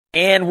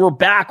And we're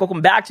back.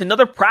 Welcome back to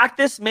another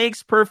Practice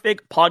Makes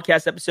Perfect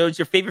podcast episode. It's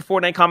your favorite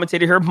Fortnite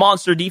commentator here,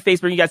 Monster D-Face,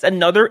 bringing you guys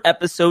another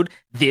episode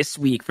this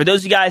week. For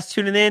those of you guys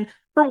tuning in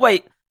for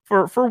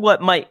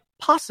what might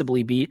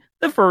possibly be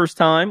the first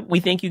time, we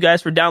thank you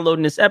guys for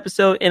downloading this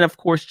episode and, of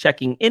course,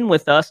 checking in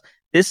with us.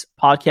 This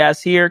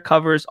podcast here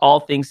covers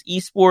all things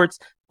esports,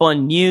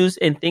 fun news,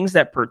 and things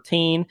that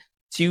pertain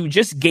to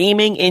just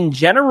gaming in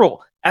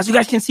general. As you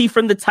guys can see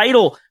from the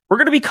title, we're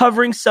going to be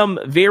covering some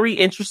very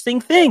interesting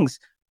things.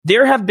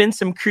 There have been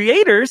some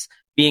creators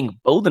being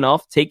bold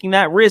enough, taking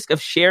that risk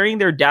of sharing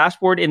their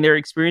dashboard and their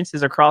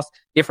experiences across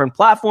different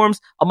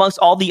platforms, amongst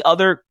all the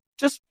other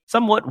just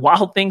somewhat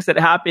wild things that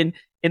happened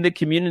in the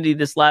community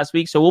this last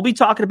week. So we'll be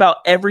talking about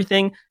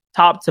everything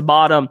top to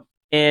bottom.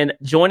 And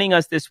joining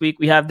us this week,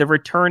 we have the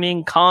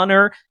returning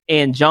Connor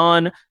and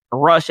John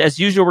Rush. As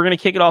usual, we're going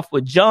to kick it off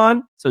with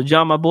John. So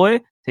John, my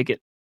boy, take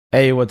it.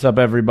 Hey, what's up,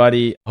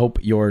 everybody? Hope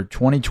your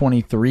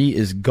 2023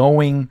 is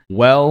going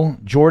well.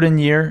 Jordan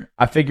year.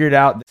 I figured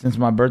out since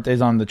my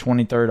birthday's on the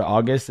 23rd of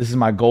August, this is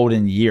my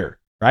golden year,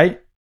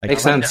 right?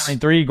 Makes sense.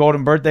 23,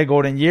 golden birthday,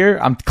 golden year.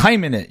 I'm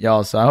claiming it,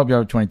 y'all. So I hope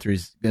your 23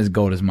 is as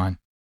gold as mine.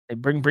 Hey,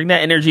 bring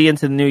that energy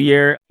into the new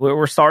year.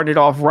 We're starting it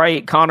off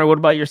right. Connor, what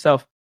about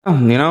yourself?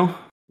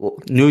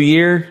 New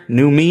year,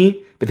 new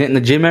me. Been hitting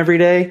the gym every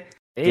day,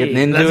 getting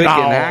into it,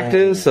 getting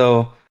active.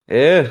 So,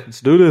 yeah,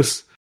 let's do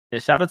this. Yeah,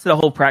 shout out to the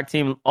whole Prac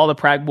team, all the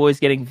Prac boys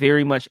getting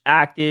very much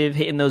active,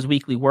 hitting those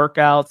weekly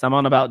workouts. I'm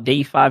on about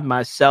day 5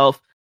 myself,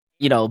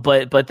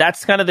 but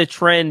that's kind of the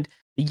trend.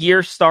 The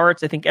year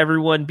starts. I think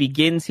everyone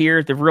begins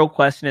here. The real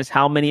question is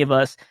how many of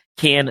us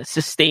can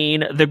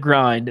sustain the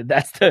grind.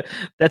 That's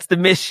the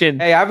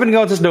mission. Hey, I've been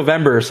going since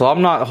November, so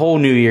I'm not whole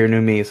new year,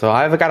 new me. So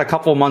I've got a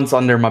couple months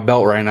under my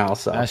belt right now.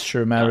 So that's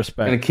true, man.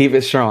 Respect. I'm gonna keep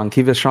it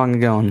strong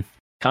and going.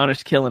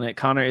 Connor's killing it.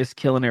 Connor is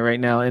killing it right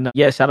now. And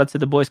shout out to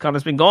the boys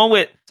Connor's been going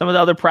with. Some of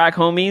the other Prac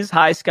homies,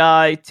 High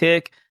Sky,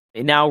 Tick,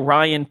 and now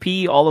Ryan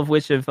P, all of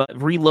which have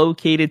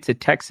relocated to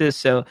Texas.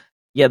 So,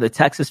 yeah, the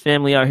Texas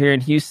family out here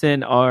in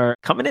Houston are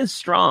coming in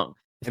strong.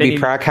 Maybe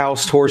Prac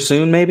House tour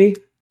soon, maybe?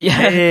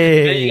 Yeah,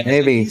 hey,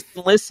 maybe.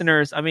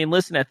 Listeners,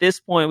 listen, at this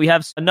point, we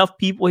have enough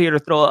people here to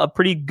throw a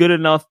pretty good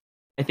enough,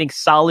 I think,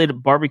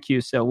 solid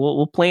barbecue. So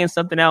we'll plan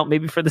something out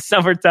maybe for the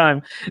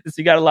summertime. So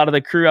we got a lot of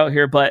the crew out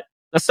here, but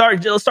Let's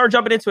start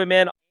jumping into it,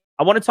 man.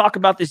 I want to talk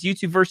about this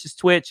YouTube versus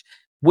Twitch.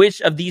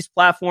 Which of these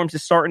platforms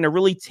is starting to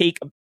really take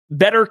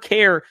better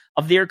care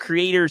of their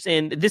creators?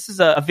 And this is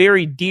a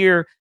very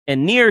dear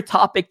and near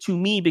topic to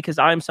me because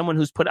I'm someone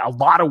who's put a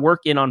lot of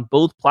work in on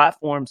both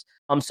platforms.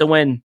 So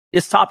when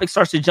this topic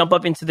starts to jump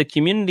up into the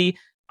community,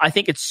 I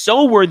think it's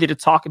so worthy to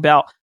talk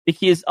about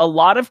because a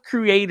lot of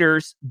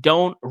creators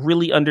don't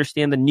really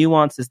understand the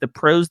nuances, the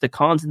pros, the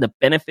cons, and the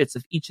benefits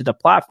of each of the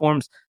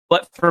platforms.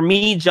 But for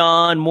me,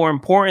 John, more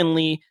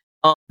importantly,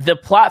 the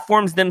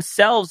platforms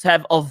themselves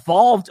have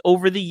evolved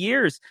over the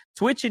years.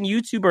 Twitch and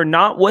YouTube are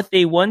not what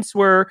they once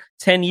were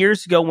 10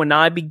 years ago when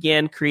I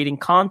began creating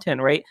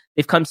content, right?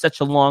 They've come such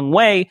a long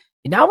way.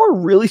 And now we're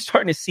really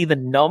starting to see the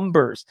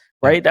numbers,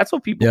 right? That's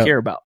what people care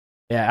about.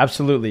 Yeah,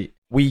 absolutely.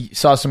 We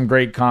saw some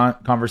great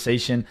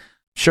conversation.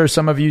 Sure,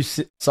 some of you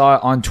saw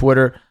it on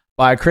Twitter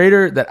by a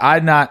creator that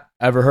I'd not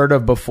ever heard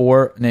of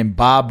before named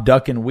Bob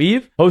Duck and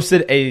Weave.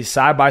 Posted a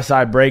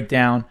side-by-side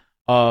breakdown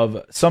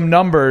of some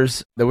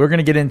numbers that we're going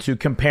to get into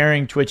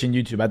comparing Twitch and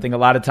YouTube. I think a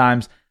lot of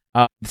times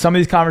some of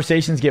these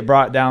conversations get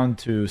brought down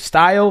to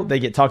style. They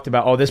get talked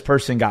about, this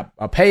person got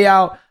a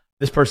payout,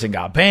 this person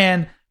got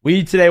banned.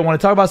 We today want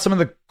to talk about some of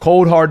the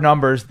cold, hard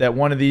numbers that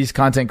one of these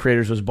content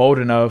creators was bold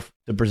enough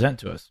to present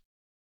to us.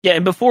 Yeah,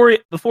 and before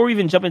we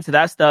even jump into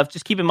that stuff,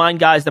 just keep in mind,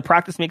 guys, the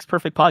Practice Makes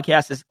Perfect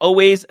podcast is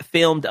always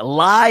filmed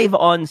live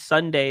on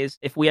Sundays.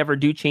 If we ever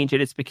do change it,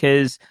 it's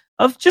because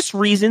of just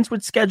reasons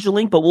with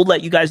scheduling, but we'll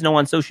let you guys know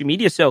on social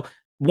media. So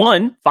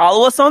 1,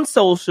 follow us on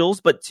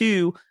socials, but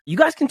 2, you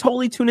guys can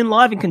totally tune in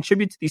live and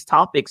contribute to these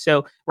topics.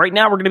 So right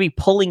now we're going to be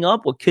pulling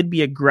up what could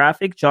be a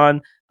graphic.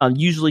 John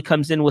usually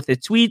comes in with a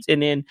tweet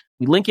and then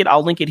we link it.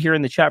 I'll link it here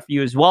in the chat for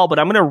you as well, but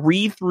I'm going to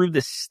read through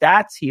the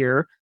stats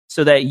here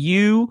so that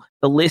you,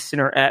 the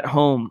listener at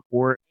home,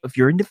 or if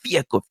you're in the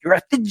vehicle, if you're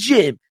at the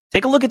gym,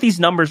 take a look at these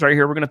numbers right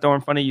here we're going to throw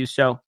in front of you.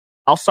 So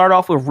I'll start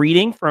off with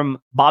reading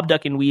from Bob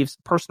Duck and Weave's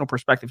personal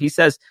perspective. He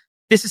says,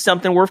 this is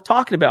something worth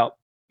talking about.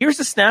 Here's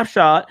a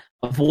snapshot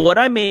of what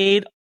I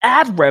made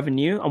ad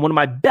revenue on one of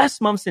my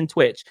best months in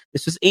Twitch.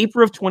 This was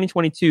April of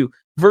 2022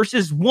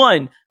 versus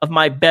one of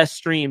my best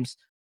streams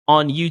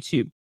on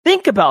YouTube.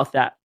 Think about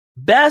that.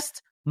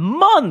 Best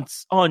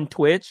months on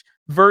Twitch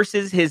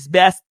versus his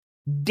best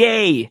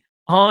day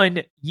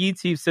on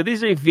YouTube. So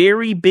there's a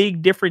very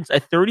big difference, a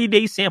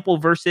 30-day sample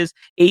versus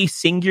a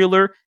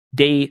singular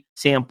day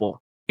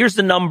sample. Here's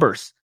the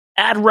numbers.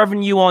 Ad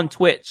revenue on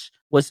Twitch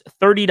was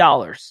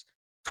 $30.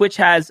 Twitch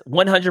has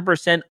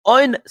 100%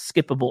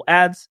 unskippable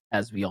ads,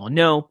 as we all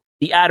know.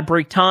 The ad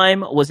break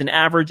time was an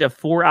average of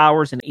 4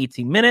 hours and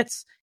 18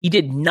 minutes. He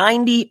did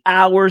 90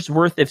 hours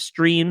worth of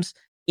streams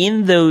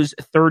in those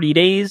 30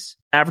 days.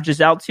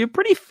 Averages out to a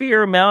pretty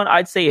fair amount.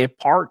 I'd say a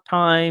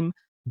part-time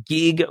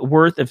gig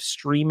worth of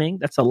streaming.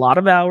 That's a lot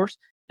of hours.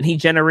 And he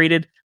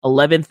generated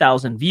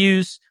 11,000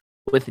 views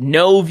with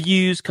no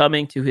views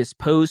coming to his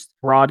post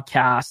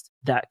broadcast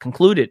that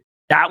concluded.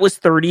 That was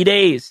 30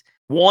 days.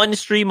 One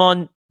stream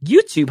on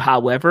YouTube,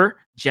 however,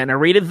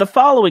 generated the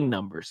following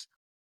numbers: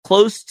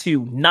 close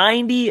to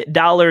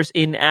 $90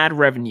 in ad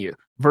revenue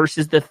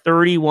versus the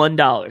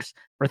 $31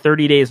 for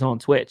 30 days on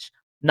Twitch.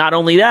 Not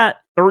only that,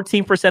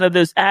 13% of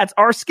those ads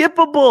are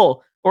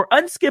skippable or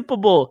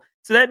unskippable.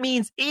 So that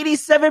means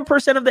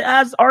 87% of the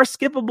ads are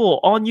skippable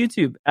on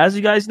YouTube. As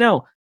you guys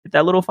know, hit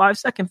that little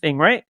 5-second thing,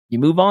 right? You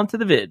move on to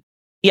the vid.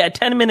 He had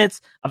 10 minutes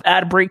of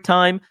ad break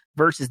time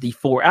versus the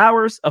 4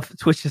 hours of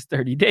Twitch's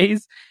 30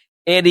 days.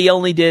 And he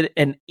only did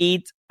an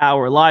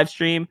 8-hour live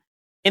stream.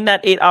 In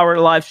that 8-hour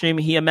live stream,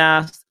 he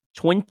amassed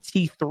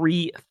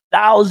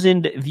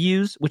 23,000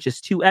 views, which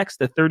is 2x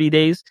the 30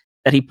 days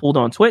that he pulled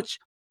on Twitch.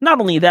 Not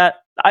only that,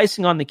 the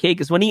icing on the cake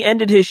is when he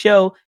ended his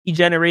show, he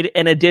generated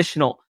an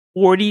additional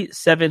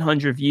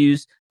 4,700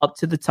 views up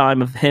to the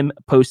time of him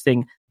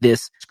posting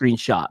this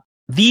screenshot.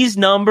 These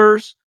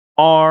numbers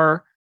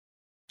are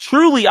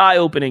truly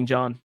eye-opening,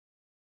 John.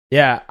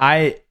 Yeah,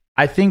 I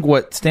think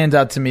what stands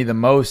out to me the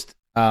most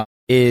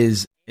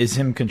is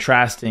him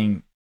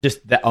contrasting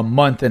just that a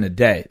month and a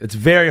day. It's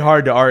very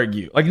hard to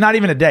argue. Like, not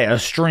even a day, a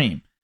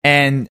stream.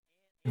 And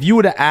if you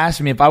would have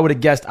asked me, if I would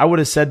have guessed, I would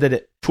have said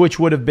that Twitch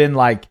would have been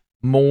like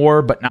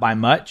more, but not by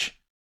much.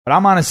 But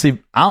I'm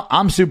honestly,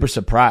 I'm super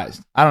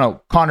surprised. I don't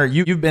know, Connor,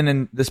 you've been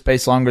in this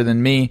space longer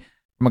than me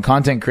from a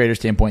content creator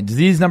standpoint. Do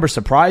these numbers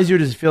surprise you, or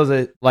does it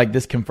feel like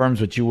this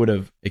confirms what you would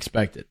have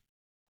expected?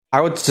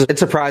 It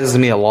surprises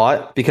me a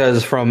lot,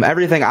 because from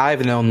everything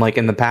I've known, like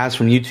in the past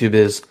from YouTube,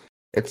 is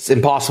it's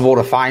impossible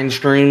to find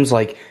streams.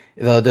 Like,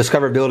 the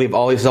discoverability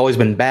has always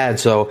been bad.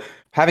 So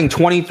having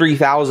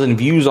 23,000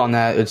 views on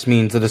that, it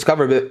means the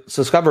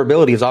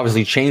discoverability has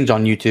obviously changed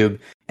on YouTube,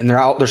 and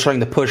they're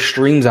starting to push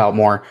streams out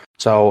more.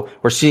 So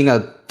we're seeing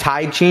a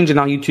tide change, and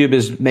now YouTube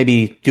is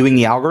maybe doing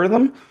the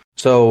algorithm.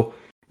 So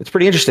it's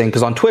pretty interesting,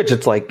 because on Twitch,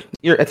 it's like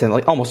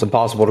almost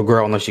impossible to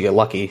grow unless you get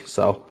lucky.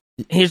 So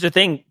here's the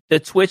thing. The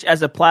Twitch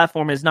as a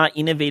platform has not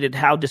innovated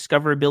how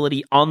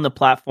discoverability on the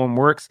platform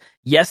works.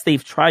 Yes,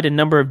 they've tried a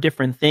number of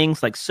different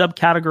things, like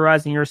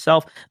subcategorizing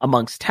yourself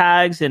amongst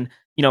tags and,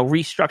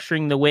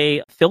 restructuring the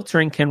way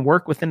filtering can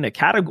work within the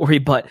category.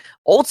 But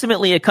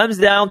ultimately, it comes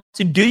down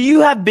to, do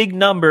you have big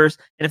numbers?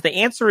 And if the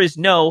answer is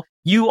no,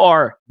 you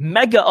are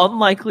mega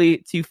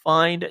unlikely to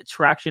find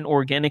traction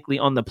organically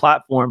on the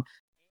platform.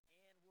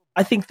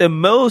 I think the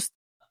most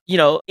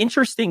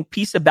interesting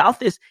piece about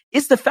this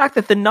is the fact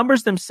that the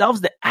numbers themselves,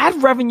 the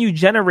ad revenue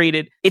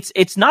generated,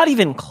 it's not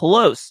even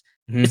close.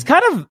 Mm-hmm. It's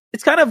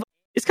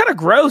kind of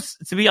gross,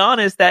 to be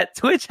honest, that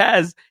Twitch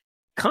has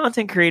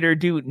content creator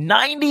do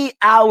 90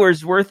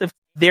 hours worth of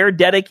their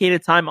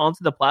dedicated time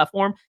onto the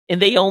platform, and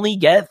they only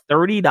get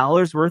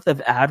 $30 worth of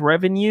ad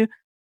revenue.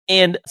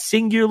 And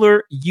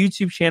singular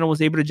YouTube channel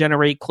was able to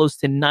generate close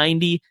to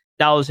 $90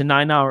 in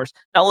 9 hours.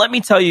 Now, let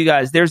me tell you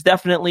guys, there's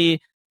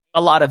definitely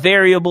a lot of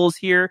variables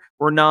here.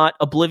 We're not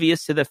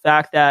oblivious to the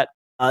fact that,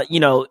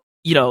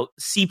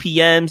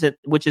 CPMs,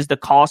 which is the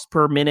cost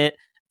per minute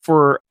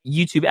for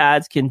YouTube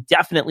ads, can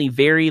definitely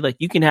vary. Like,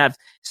 you can have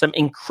some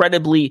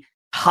incredibly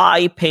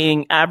high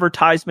paying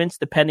advertisements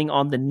depending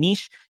on the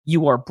niche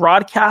you are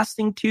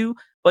broadcasting to.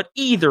 But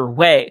either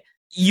way,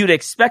 you'd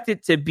expect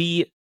it to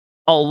be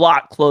a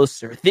lot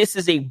closer. This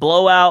is a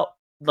blowout,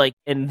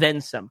 and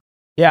then some.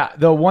 Yeah.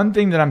 The one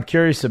thing that I'm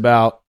curious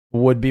about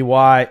would be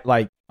why,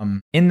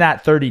 in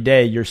that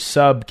 30-day, your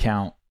sub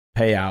count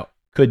payout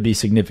could be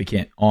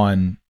significant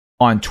on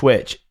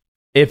Twitch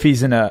if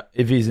he's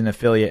an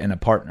affiliate and a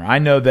partner. I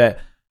know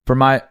that for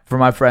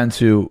my friends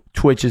who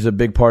Twitch is a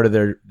big part of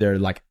their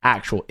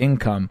actual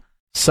income,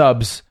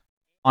 subs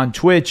on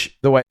Twitch,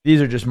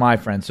 these are just my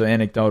friends, so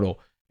anecdotal.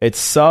 It's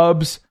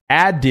subs,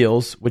 ad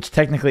deals, which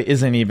technically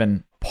isn't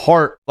even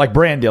part, like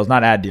brand deals,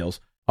 not ad deals,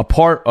 a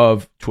part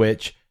of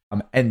Twitch,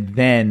 and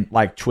then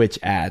Twitch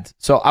ads.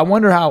 So I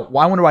wonder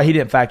why he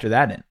didn't factor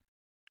that in.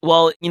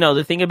 Well,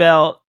 the thing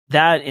about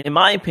that, in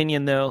my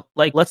opinion, though,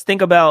 let's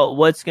think about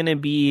what's going to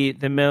be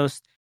the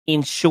most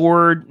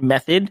insured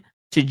method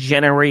to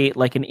generate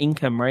an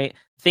income, right?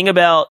 Think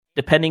about,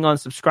 depending on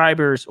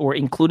subscribers or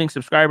including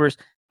subscribers,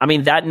 I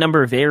mean, that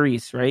number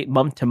varies, right?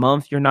 Month to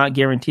month, you're not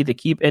guaranteed to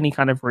keep any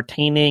kind of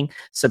retaining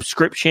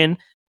subscription.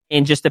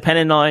 And just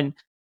depending on,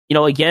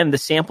 again, the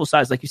sample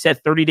size, like you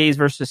said, 30 days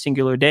versus a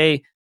singular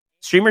day,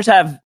 streamers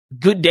have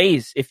good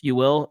days, if you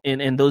will,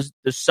 and the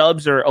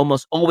subs are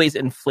almost always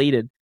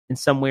inflated in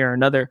some way or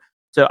another.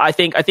 So I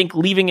think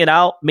leaving it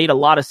out made a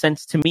lot of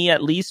sense to me,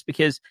 at least,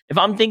 because if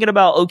I'm thinking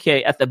about,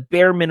 okay, at the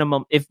bare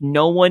minimum, if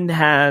no one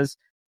has,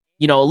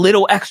 a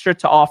little extra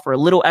to offer, a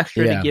little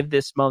extra to give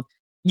this month,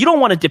 you don't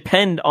want to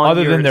depend on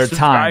other than their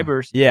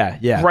subscribers. Time.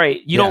 Yeah.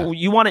 Right.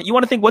 You want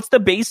to think, what's the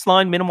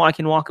baseline minimum I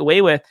can walk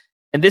away with?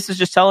 And this is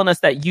just telling us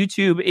that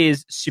YouTube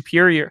is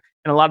superior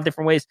in a lot of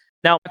different ways.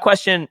 Now, my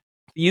question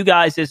for you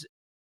guys is,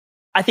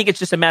 I think it's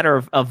just a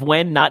matter of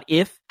when, not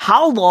if.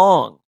 How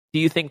long do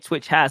you think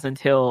Twitch has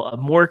until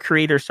more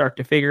creators start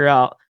to figure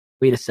out,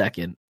 wait a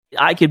second,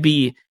 I could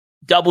be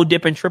double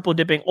dipping, triple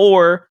dipping,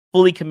 or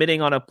fully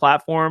committing on a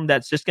platform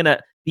that's just going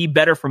to be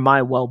better for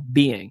my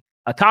well-being.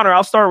 Connor,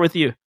 I'll start with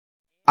you.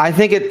 I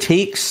think it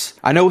takes,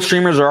 I know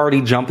streamers are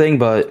already jumping,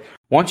 but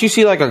once you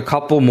see like a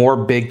couple more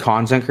big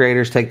content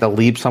creators take the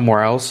leap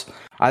somewhere else,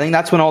 I think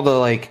that's when all the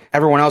like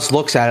everyone else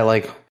looks at it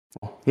like,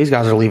 well, these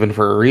guys are leaving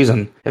for a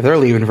reason. If they're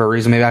leaving for a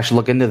reason, maybe I should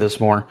look into this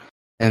more.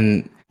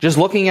 And just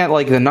looking at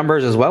like the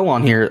numbers as well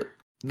on here,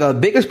 the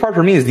biggest part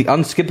for me is the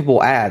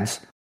unskippable ads,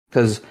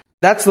 because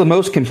that's the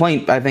most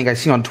complaint I think I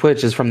see on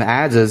Twitch is from the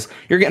ads is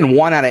you're getting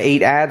 1 out of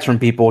 8 ads from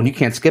people and you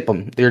can't skip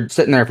them. They're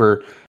sitting there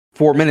for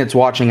 4 minutes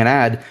watching an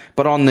ad.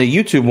 But on the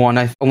YouTube one,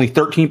 only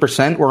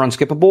 13% were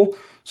unskippable.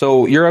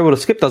 So you're able to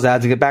skip those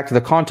ads and get back to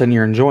the content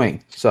you're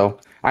enjoying. So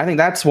I think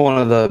that's one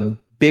of the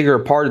bigger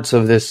parts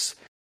of this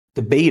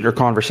debate or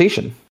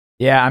conversation.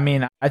 Yeah, I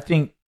mean, I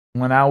think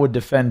when I would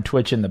defend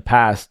Twitch in the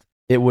past,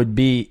 it would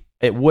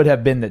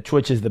have been that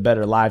Twitch is the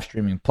better live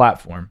streaming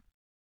platform.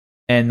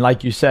 And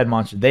like you said,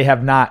 Monster, they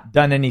have not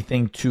done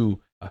anything to,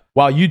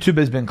 while YouTube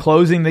has been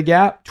closing the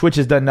gap, Twitch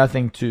has done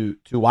nothing to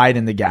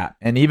widen the gap.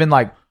 And even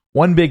like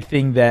one big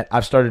thing that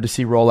I've started to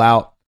see roll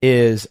out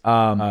is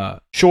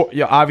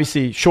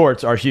obviously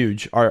shorts are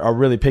huge, are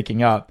really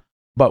picking up.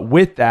 But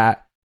with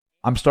that,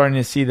 I'm starting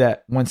to see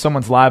that when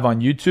someone's live on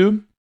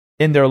YouTube,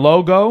 in their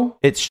logo,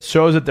 it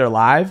shows that they're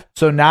live.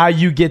 So now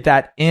you get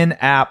that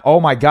in-app, oh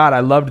my God,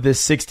 I loved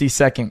this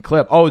 60-second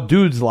clip. Oh,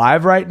 dude's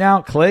live right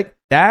now. Click.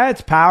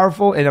 That's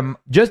powerful. And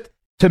just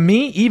to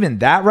me, even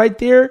that right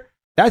there,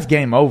 that's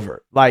game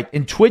over. Like,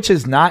 and Twitch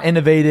has not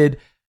innovated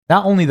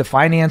not only the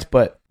finance,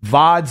 but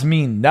VODs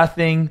mean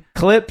nothing.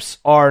 Clips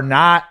are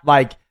not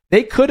like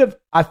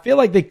I feel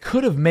like they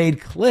could have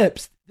made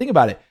clips. Think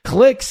about it.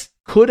 Clicks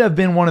could have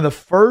been one of the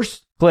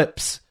first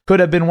clips. Could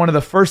have been one of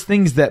the first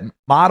things that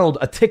modeled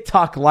a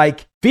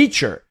TikTok-like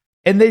feature,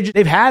 and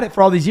they've had it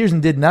for all these years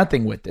and did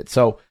nothing with it.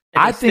 So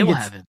I think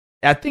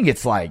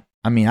it's like,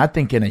 I mean, I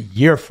think in a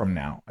year from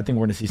now, I think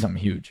we're going to see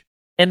something huge.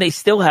 And they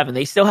still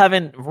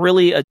haven't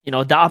really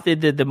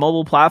adopted the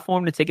mobile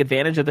platform to take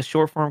advantage of the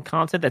short form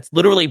content that's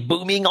literally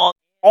booming on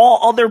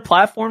all other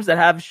platforms that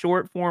have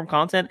short form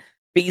content.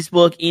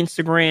 Facebook,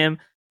 Instagram,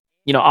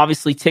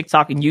 obviously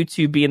TikTok and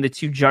YouTube being the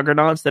two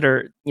juggernauts that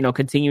are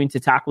continuing to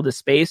tackle the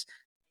space.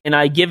 And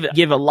I give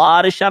a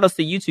lot of shout outs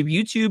to YouTube.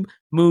 YouTube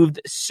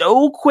moved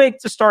so quick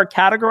to start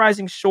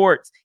categorizing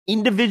shorts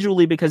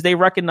individually because they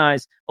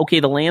recognize, okay,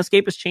 the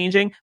landscape is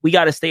changing. We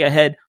got to stay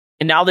ahead.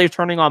 And now they're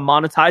turning on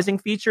monetizing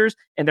features,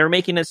 and they're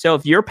making it so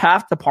if your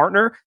path to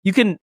partner, you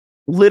can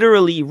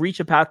literally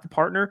reach a path to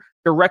partner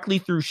directly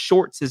through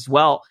shorts as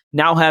well.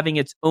 Now having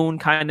its own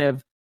kind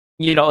of,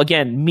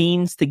 again,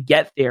 means to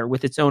get there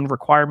with its own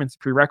requirements,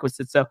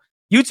 prerequisites. So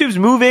YouTube's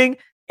moving.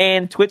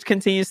 And Twitch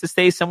continues to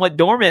stay somewhat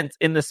dormant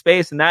in the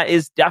space, and that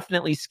is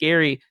definitely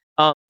scary.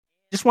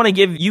 Just want to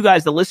give you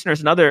guys, the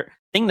listeners, another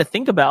thing to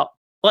think about.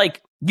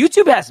 Like,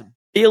 YouTube has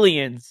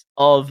billions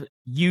of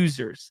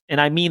users, and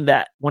I mean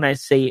that when I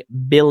say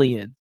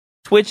billion.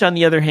 Twitch, on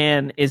the other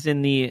hand, is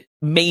in the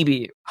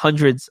maybe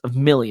hundreds of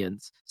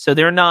millions, so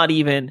they're not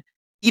even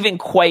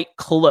quite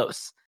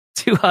close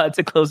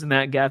to closing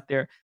that gap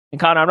there. And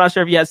Connor, I'm not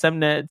sure if you had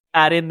something to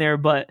add in there,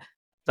 but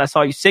I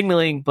saw you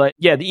signaling, but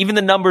yeah, even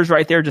the numbers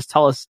right there just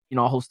tell us,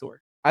 a whole story.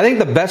 I think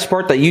the best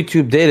part that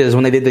YouTube did is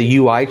when they did the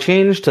UI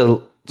change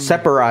to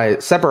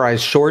separate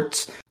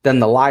shorts than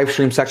the live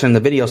stream section and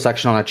the video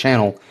section on a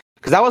channel.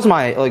 Because that was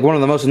one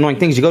of the most annoying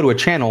things. You go to a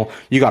channel,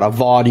 you got a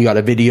VOD, you got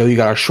a video, you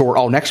got a short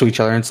all next to each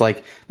other. And it's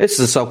like, this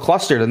is so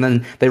clustered. And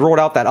then they rolled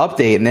out that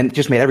update and then it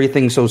just made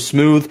everything so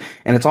smooth.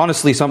 And it's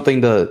honestly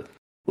something to,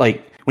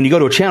 like, when you go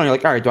to a channel, you're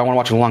like, all right, do I want to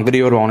watch a long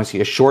video? Do I want to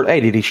see a short?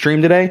 Hey, did he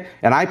stream today?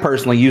 And I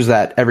personally use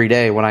that every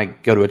day when I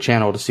go to a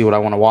channel to see what I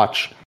want to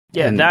watch.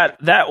 Yeah, and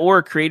that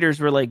or creators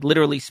were like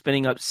literally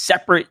spinning up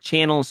separate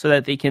channels so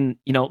that they can,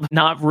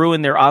 not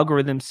ruin their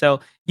algorithm.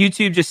 So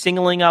YouTube just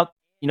singling out,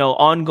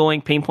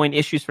 ongoing pain point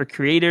issues for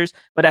creators.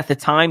 But at the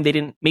time, they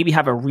didn't maybe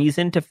have a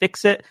reason to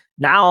fix it.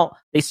 Now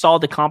they saw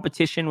the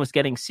competition was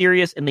getting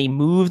serious and they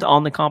moved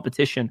on the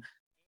competition,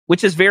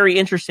 which is very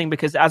interesting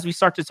because as we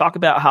start to talk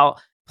about how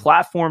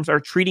platforms are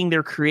treating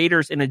their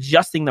creators and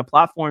adjusting the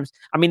platforms.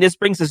 I mean, this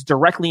brings us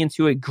directly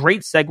into a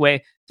great segue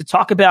to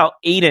talk about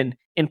ADIN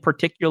in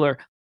particular.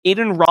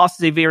 ADIN Ross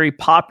is a very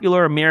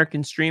popular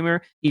American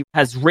streamer. He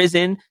has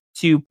risen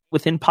to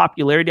within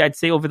popularity, I'd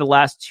say, over the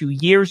last 2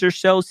 years or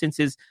so since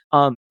his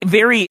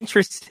very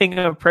interesting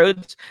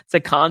approach to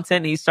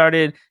content. He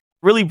started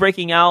really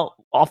breaking out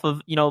off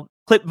of,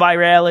 clip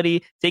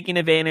virality, taking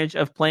advantage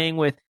of playing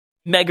with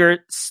mega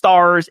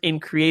stars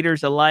and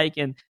creators alike.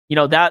 And,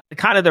 that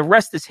kind of the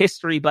rest is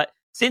history. But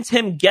since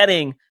him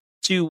getting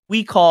to,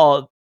 we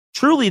call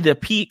truly the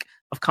peak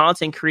of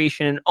content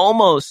creation and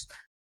almost,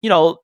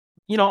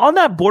 on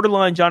that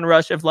borderline John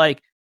Rush of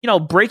like,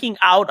 breaking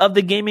out of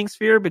the gaming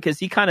sphere because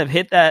he kind of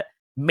hit that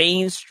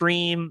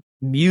mainstream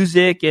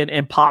music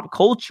and pop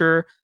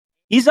culture.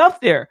 He's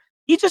up there.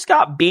 He just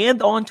got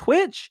banned on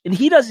Twitch and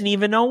he doesn't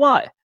even know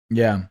why.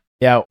 Yeah.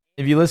 Yeah.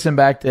 If you listen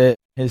back to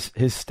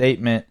his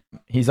statement,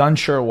 he's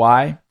unsure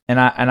why.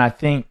 I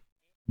think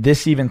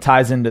this even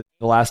ties into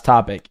the last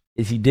topic,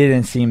 is he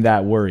didn't seem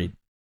that worried.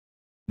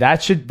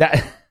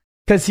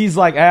 Because he's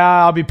like,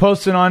 I'll be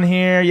posting on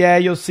here. Yeah,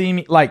 you'll see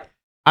me. Like,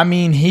 I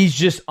mean, he's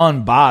just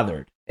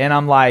unbothered. And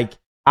I'm like,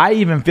 I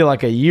even feel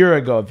like a year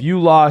ago, if you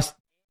lost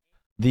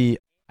the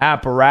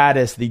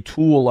apparatus, the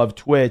tool of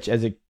Twitch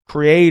as a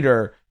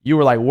creator, you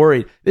were like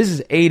worried. This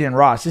is ADIN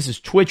Ross. This is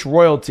Twitch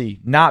royalty,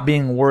 not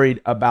being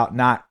worried about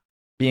not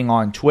being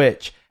on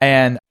Twitch.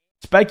 And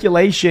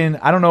speculation,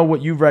 I don't know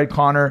what you've read,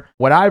 Connor.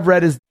 What I've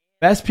read is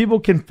best people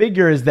can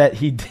figure is that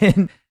he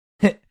didn't,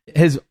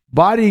 his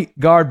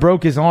bodyguard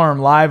broke his arm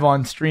live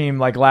on stream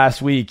like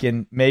last week,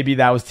 and maybe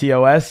that was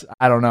TOS.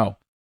 I don't know.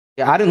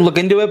 Yeah, I didn't look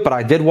into it, but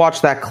I did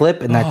watch that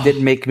clip, and that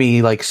did make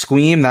me like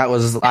squeam. That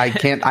was I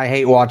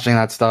hate watching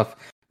that stuff.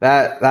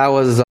 That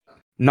was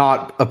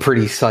not a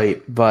pretty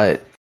sight.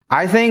 But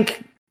I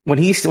think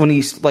when you said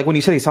he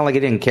sounded like he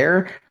didn't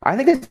care, I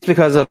think it's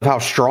because of how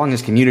strong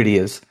his community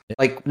is.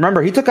 Like,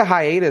 remember, he took a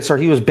hiatus, or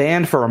he was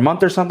banned for a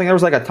month or something. There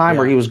was like a time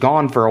where he was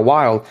gone for a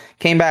while,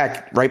 came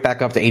back right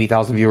back up to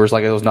 80,000 viewers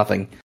like it was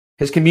nothing.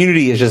 His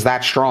community is just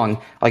that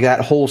strong, like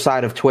that whole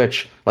side of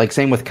Twitch. Like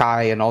same with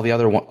Kai and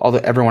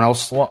everyone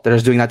else that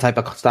is doing that type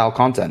of style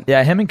content.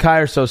 Yeah, him and Kai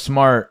are so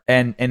smart,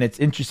 and it's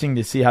interesting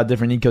to see how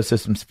different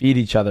ecosystems feed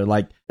each other.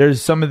 Like,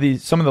 there's some of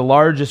the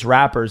largest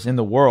rappers in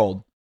the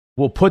world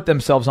will put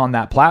themselves on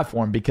that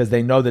platform because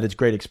they know that it's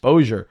great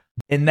exposure,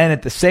 and then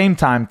at the same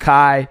time,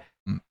 Kai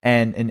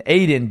and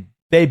ADIN,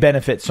 they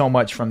benefit so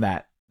much from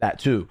that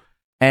too,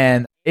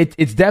 and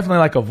it's definitely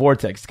like a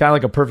vortex. It's kind of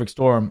like a perfect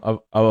storm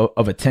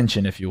of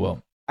attention, if you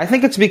will. I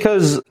think it's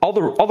because all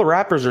the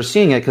rappers are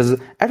seeing it, because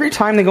every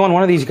time they go on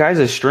one of these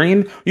guys'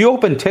 stream, you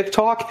open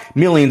TikTok,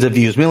 millions of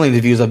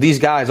views of these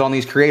guys on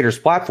these creators'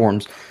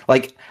 platforms.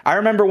 Like, I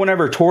remember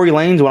whenever Tory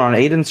Lanez went on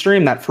ADIN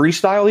stream, that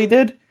freestyle he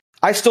did,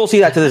 I still see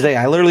that to this day.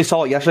 I literally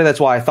saw it yesterday. That's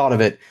why I thought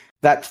of it.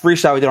 That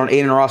freestyle he did on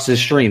ADIN Ross's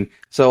stream.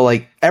 So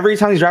like every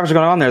time these rappers are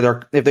going on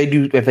there,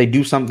 if they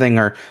do something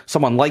or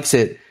someone likes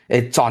it,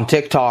 it's on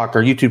TikTok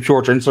or YouTube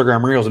Shorts or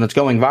Instagram Reels, and it's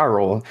going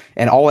viral.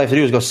 And all I have to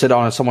do is go sit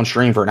on someone's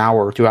stream for an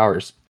hour or 2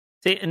 hours.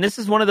 See, and this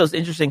is one of those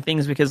interesting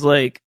things, because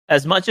like,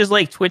 as much as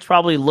like Twitch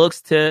probably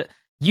looks to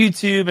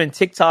YouTube and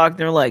TikTok,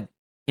 they're like,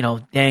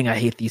 dang, I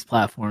hate these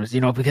platforms,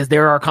 because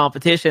they're our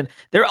competition.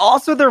 They're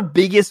also their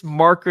biggest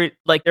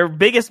their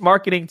biggest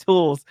marketing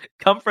tools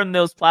come from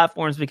those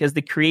platforms, because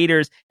the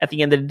creators at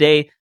the end of the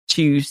day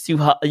choose to,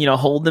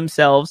 hold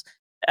themselves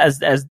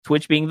as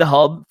Twitch being the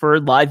hub for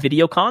live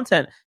video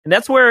content. And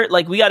that's where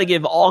like we got to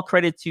give all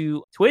credit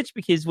to Twitch,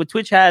 because what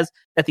Twitch has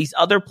that these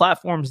other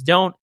platforms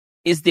don't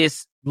is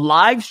this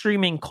live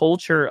streaming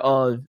culture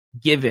of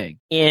giving.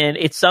 And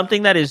it's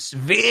something that is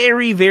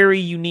very, very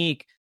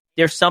unique.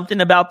 There's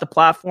something about the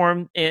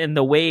platform and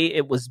the way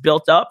it was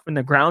built up from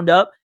the ground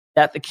up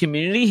that the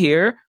community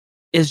here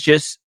is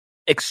just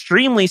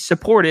extremely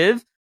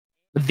supportive.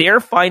 Their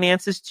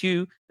finances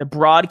to the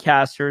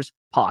broadcasters'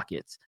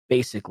 pockets,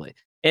 basically.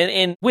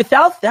 And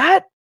without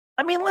that,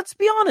 I mean, let's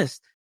be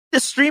honest, the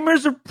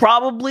streamers would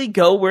probably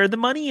go where the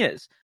money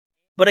is.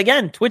 But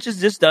again, Twitch has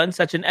just done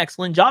such an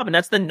excellent job, and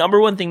that's the number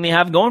one thing they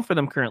have going for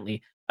them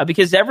currently,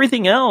 because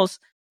everything else,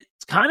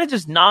 it's kind of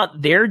just not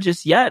there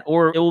just yet,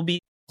 or it will be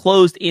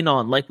closed in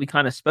on, like we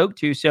kind of spoke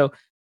to. So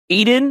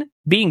ADIN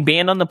being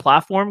banned on the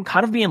platform,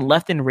 kind of being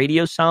left in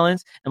radio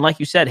silence, and like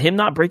you said, him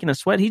not breaking a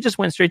sweat, he just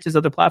went straight to his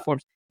other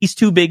platforms. He's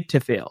too big to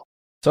fail.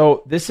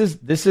 So this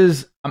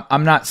is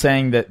I'm not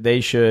saying that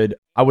they should,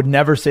 I would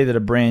never say that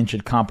a brand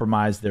should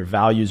compromise their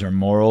values or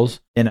morals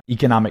in an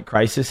economic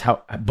crisis.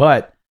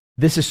 But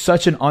this is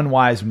such an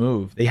unwise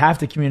move. They have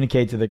to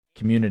communicate to the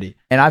community.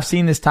 And I've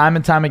seen this time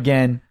and time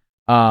again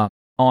in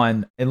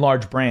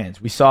large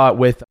brands. We saw it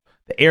with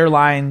the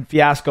airline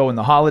fiasco in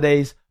the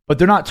holidays, but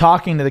they're not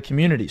talking to the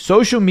community.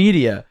 Social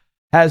media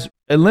has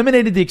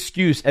eliminated the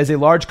excuse as a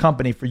large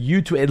company for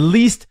you to at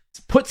least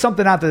put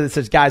something out there that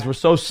says, guys, we're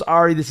so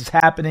sorry this is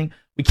happening.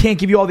 We can't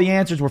give you all the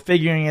answers. We're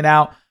figuring it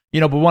out,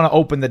 but we want to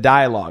open the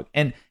dialogue.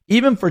 And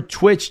even for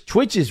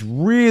Twitch is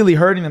really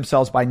hurting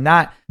themselves by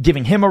not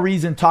giving him a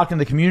reason, talking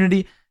to the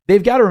community.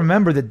 They've got to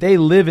remember that they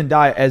live and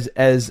die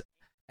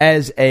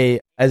as a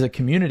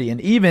community.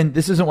 And even,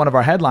 this isn't one of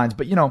our headlines,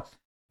 but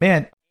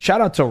man,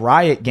 shout out to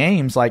Riot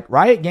Games. Like,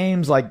 Riot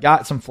Games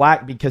got some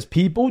flack because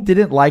people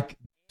didn't like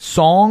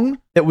song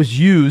that was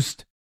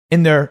used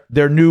in their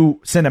new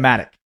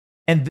cinematic.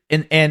 And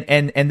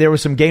there were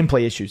some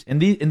gameplay issues. And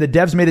the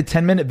devs made a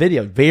 10-minute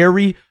video,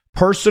 very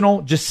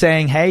personal, just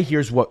saying, hey,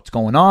 here's what's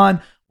going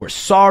on. We're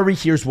sorry.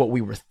 Here's what we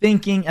were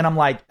thinking. And I'm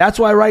like, that's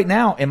why right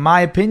now, in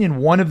my opinion,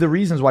 one of the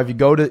reasons why if you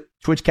go to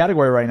Twitch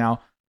category right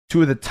now,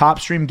 two of the top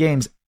stream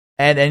games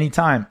at any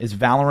time is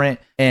Valorant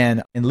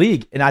and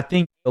League. And I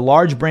think the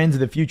large brands of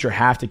the future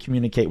have to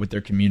communicate with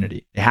their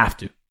community. They have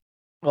to.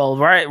 Well,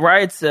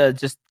 Riot's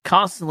just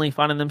constantly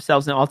finding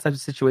themselves in all types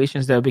of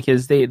situations, though,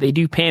 because they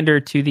do pander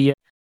to the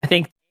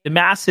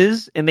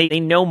masses, and they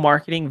know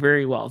marketing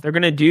very well. They're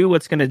going to do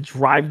what's going to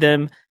drive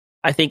them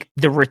I think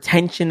the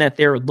retention that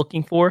they're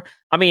looking for.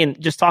 I mean,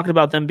 just talking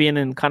about them being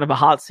in kind of a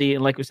hot seat,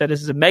 and like we said,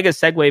 this is a mega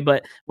segue,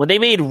 but when they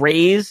made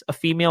Raze a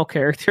female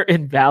character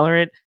in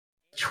Valorant,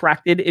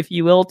 attracted, if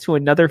you will, to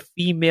another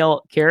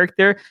female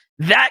character,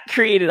 that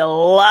created a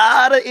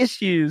lot of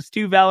issues.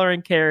 Two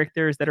Valorant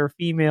characters that are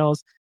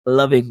females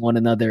loving one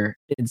another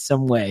in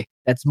some way.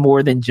 That's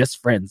more than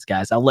just friends,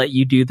 guys. I'll let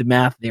you do the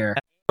math there.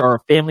 Our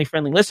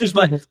family-friendly listeners,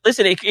 but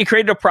listen, it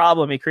created a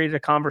problem. It created a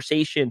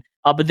conversation.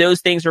 But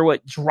those things are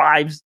what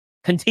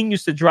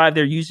continues to drive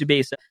their user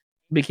base,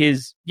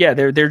 because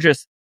they're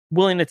just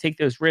willing to take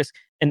those risks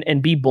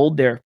and be bold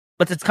there.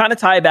 But to kind of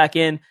tie it back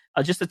in,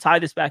 just to tie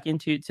this back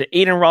into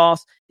Adin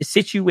Ross, the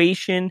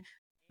situation.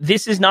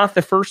 This is not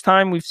the first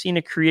time we've seen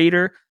a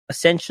creator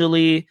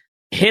essentially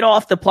hit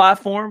off the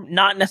platform,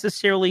 not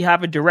necessarily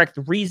have a direct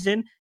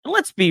reason. And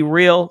let's be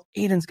real,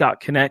 Adin's got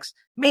connects.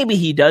 Maybe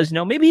he does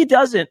know, maybe he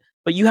doesn't.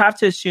 But you have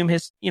to assume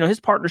his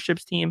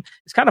partnerships team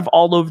is kind of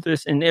all over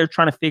this, and they're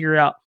trying to figure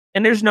out.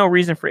 And there's no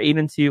reason for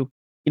Adin to,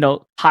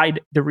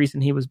 hide the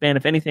reason he was banned.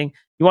 If anything,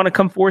 you want to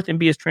come forth and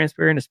be as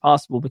transparent as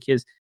possible,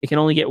 because it can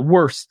only get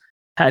worse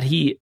had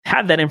he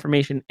had that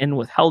information and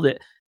withheld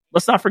it.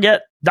 Let's not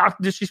forget,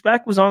 Dr.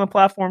 Disrespect was on the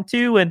platform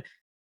too. And,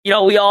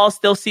 we all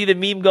still see the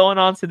meme going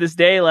on to this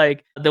day.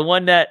 Like the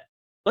one that,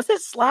 was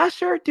it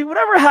Slasher? Dude,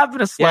 whatever happened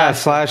to Slasher? Yeah,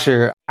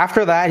 Slasher.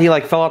 After that, he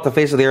fell off the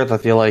face of the earth, I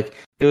feel like.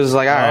 It was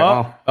like,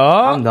 all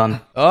right, I'm done.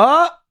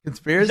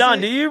 Conspiracy?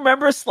 John, do you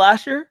remember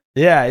Slasher?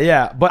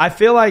 Yeah. But I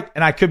feel like,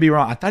 and I could be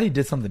wrong, I thought he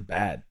did something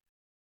bad.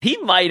 He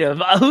might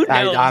have. Who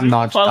knows? I'm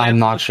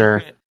not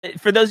sure.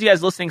 For those of you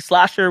guys listening,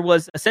 Slasher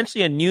was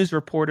essentially a news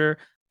reporter.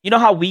 You know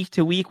how week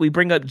to week we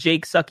bring up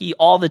Jake Sucky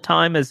all the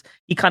time, as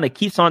he kind of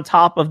keeps on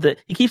top of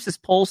he keeps his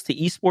pulse to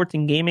esports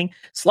and gaming.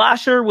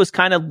 Slasher was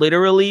kind of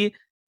literally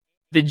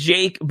the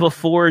Jake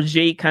before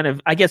Jake kind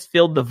of, I guess,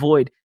 filled the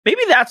void.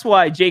 Maybe that's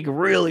why Jake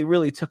really,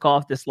 really took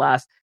off this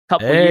last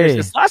couple of years.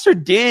 The Slasher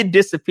did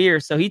disappear,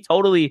 so he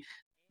totally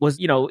was,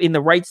 in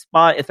the right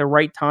spot at the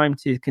right time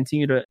to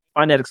continue to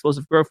find that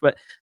explosive growth. But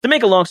to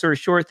make a long story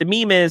short, the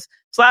meme is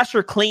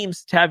Slasher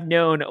claims to have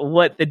known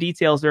what the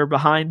details are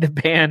behind the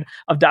ban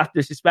of Dr.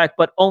 Disrespect,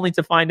 but only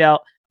to find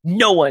out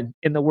no one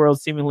in the world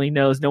seemingly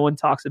knows. No one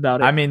talks about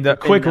it. I mean, the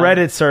quick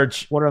Reddit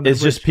search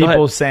is just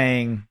people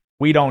saying,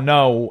 we don't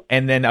know,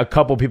 and then a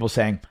couple people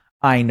saying,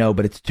 I know,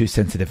 but it's too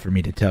sensitive for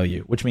me to tell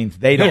you, which means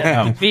they don't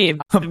know.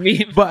 The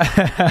meme.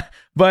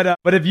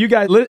 But if you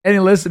guys, any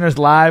listeners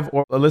live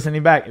or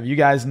listening back, if you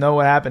guys know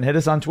what happened, hit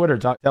us on Twitter.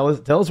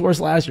 Tell us where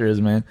Slasher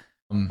is, man.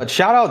 But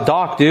shout out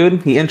Doc,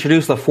 dude. He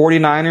introduced the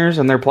 49ers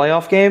in their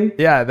playoff game.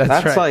 Yeah,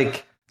 that's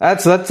right.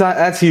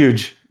 That's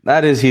huge.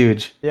 That is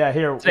huge. Yeah,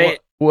 here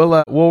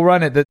we'll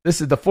run it.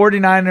 This is the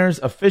 49ers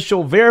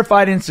official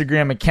verified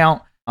Instagram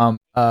account.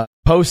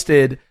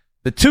 Posted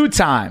the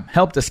 2-time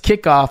helped us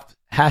kick off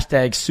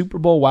 # Super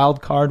Bowl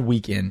wildcard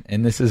weekend,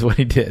 and this is what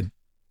he did.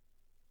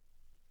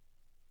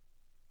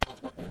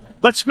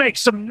 Let's make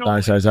some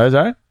noise.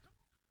 Sorry.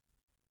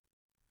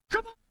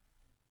 Come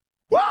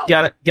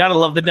on. Gotta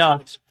love the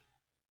dogs.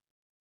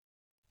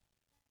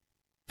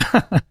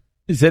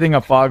 He's hitting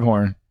a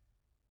foghorn.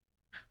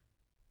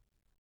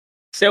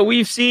 So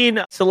we've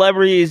seen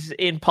celebrities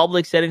in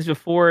public settings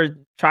before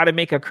try to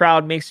make a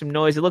crowd make some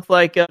noise. It looked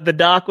like the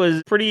Doc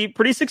was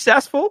pretty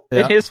successful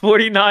in his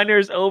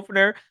 49ers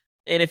opener.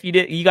 And if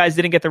you guys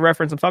didn't get the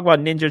reference, I'm talking about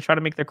Ninja trying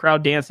to make the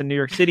crowd dance in New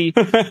York City.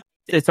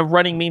 It's a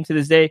running meme to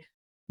this day.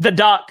 The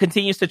Doc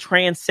continues to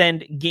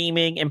transcend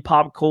gaming and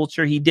pop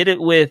culture. He did it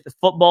with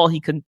football.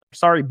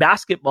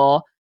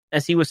 Basketball,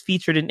 as he was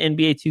featured in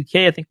NBA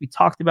 2K. I think we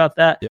talked about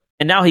that. Yep.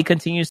 And now he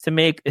continues to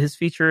make his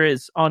feature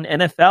is on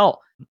NFL.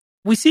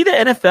 We see the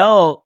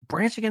NFL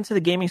branching into the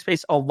gaming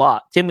space a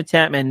lot. Tim the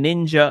Tatman,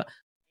 Ninja,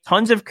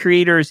 tons of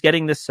creators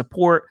getting this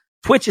support.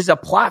 Twitch is a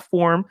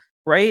platform,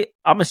 right?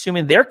 I'm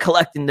assuming they're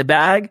collecting the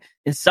bag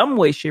in some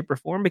way, shape, or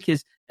form,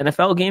 because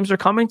NFL games are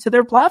coming to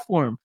their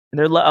platform, and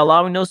they're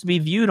allowing those to be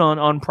viewed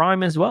on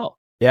Prime as well.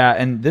 Yeah,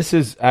 and this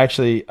is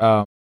actually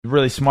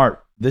really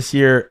smart. This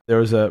year, there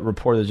was a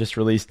report that just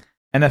released.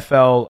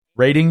 NFL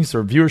ratings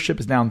or viewership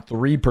is down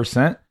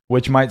 3%,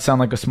 which might sound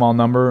like a small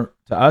number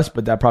to us,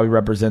 but that probably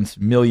represents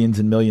millions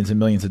and millions and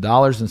millions of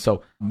dollars. And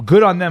so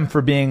good on them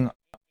for being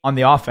on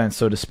the offense,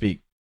 so to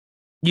speak.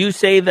 You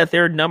say that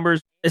their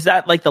numbers, is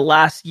that like the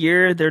last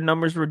year their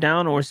numbers were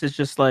down, or is this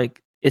just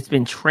like it's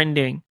been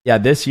trending? Yeah,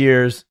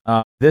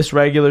 this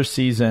regular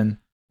season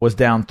was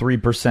down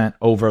 3%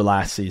 over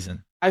last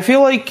season. I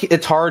feel like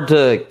it's hard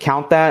to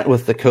count that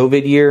with the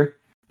COVID year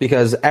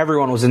because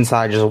everyone was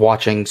inside just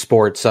watching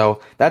sports.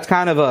 So that's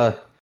kind of a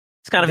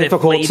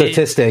difficult inflated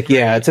statistic.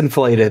 Yeah, it's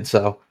inflated.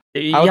 So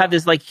you have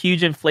this like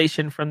huge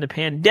inflation from the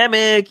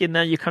pandemic, and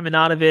then you're coming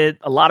out of it.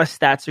 A lot of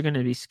stats are going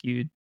to be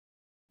skewed.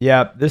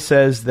 Yeah, this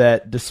says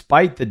that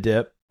despite the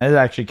dip, it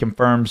actually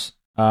confirms.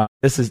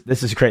 This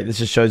is great. This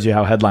just shows you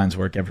how headlines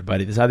work,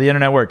 everybody. This is how the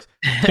internet works.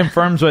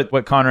 Confirms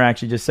what Connor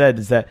actually just said,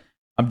 is that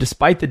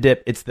despite the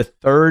dip, it's the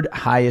third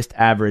highest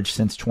average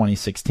since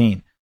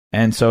 2016.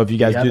 And so if you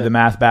guys do the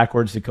math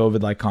backwards to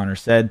COVID, like Connor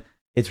said,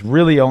 it's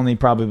really only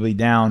probably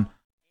down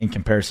in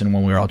comparison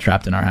when we were all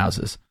trapped in our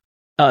houses.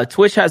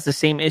 Twitch has the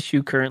same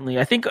issue currently.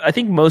 I think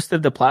most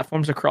of the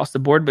platforms across the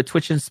board, but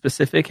Twitch in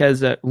specific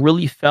has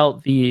really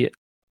felt the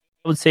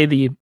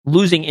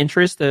losing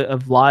interest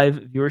of live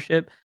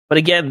viewership. But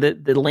again,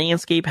 the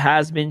landscape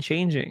has been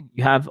changing.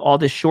 You have all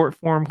this short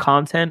form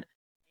content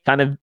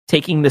kind of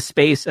taking the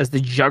space as the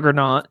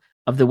juggernaut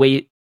of the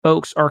way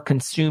folks are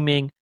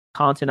consuming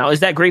content. Now, is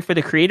that great for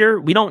the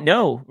creator? We don't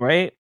know,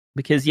 right?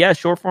 Because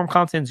short form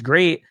content is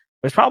great,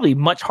 but it's probably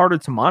much harder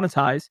to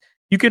monetize.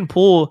 You can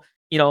pull,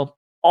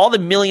 all the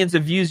millions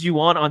of views you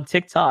want on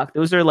TikTok.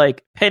 Those are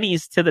like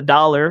pennies to the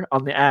dollar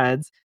on the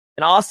ads.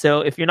 And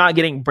also, if you're not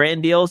getting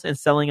brand deals and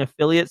selling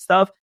affiliate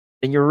stuff,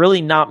 then you're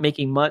really not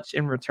making much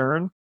in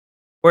return.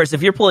 Whereas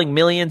if you're pulling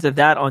millions of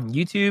that on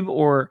YouTube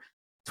or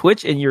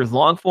Twitch and your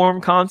long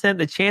form content,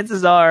 the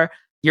chances are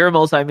you're a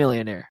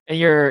multimillionaire and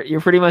you're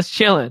pretty much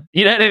chilling.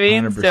 You know what I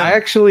mean? 100%. So, I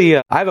actually,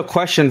 I have a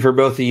question for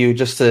both of you,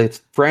 just to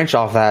branch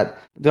off that.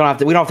 We don't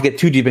have to get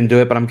too deep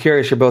into it, but I'm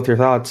curious for both your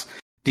thoughts.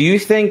 Do you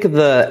think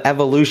the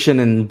evolution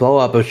and blow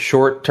up of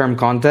short-term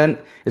content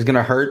is going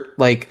to hurt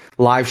like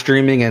live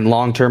streaming and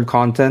long-term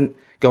content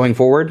going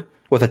forward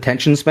with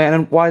attention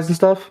span wise and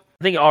stuff?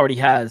 I think it already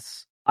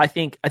has. I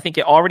think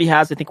it already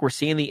has. I think we're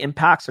seeing the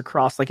impacts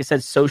across, like I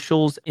said,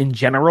 socials in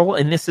general.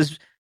 And this is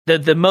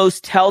the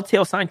most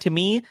telltale sign to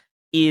me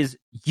is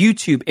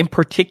YouTube in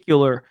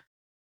particular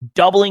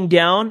doubling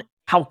down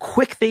how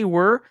quick they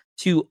were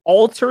to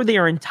alter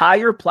their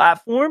entire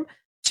platform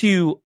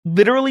to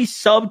literally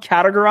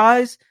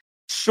subcategorize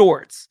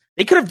shorts.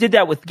 They could have did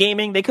that with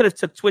gaming. They could have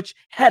took Twitch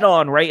head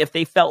on, right? If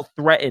they felt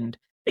threatened.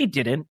 They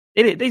didn't.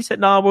 They said,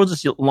 no, we'll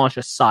just launch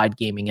a side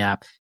gaming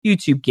app,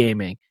 YouTube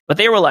gaming. But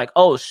they were like,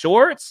 oh,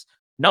 shorts,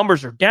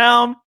 numbers are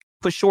down.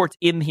 Put shorts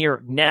in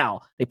here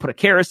now. They put a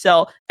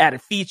carousel,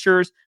 added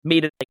features,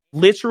 made it like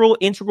literal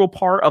integral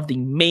part of the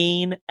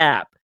main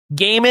app.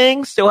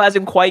 Gaming still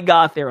hasn't quite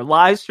got there.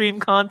 Live stream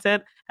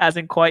content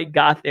hasn't quite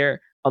got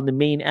there on the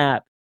main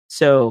app.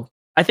 So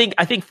I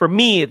think for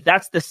me,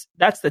 that's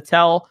the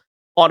tell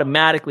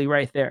automatically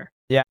right there.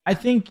 Yeah, I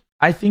think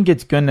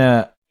it's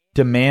gonna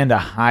demand a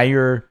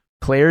higher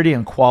clarity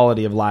and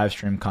quality of live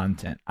stream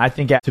content. I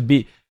think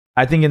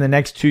in the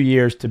next 2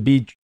 years to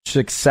be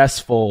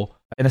successful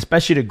and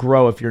especially to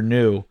grow if you're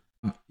new,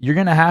 you're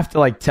gonna have to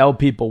like tell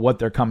people what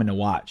they're coming to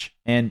watch.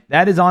 And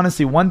that is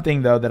honestly one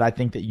thing though that I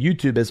think that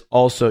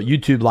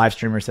YouTube live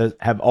streamers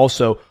have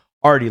also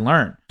already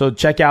learned. So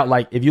check out,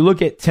 like, if you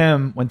look at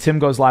Tim, when Tim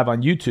goes live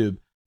on YouTube,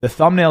 the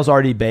thumbnail's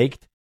already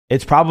baked.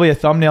 It's probably a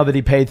thumbnail that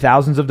he paid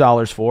thousands of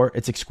dollars for.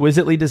 It's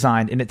exquisitely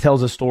designed and it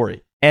tells a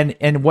story.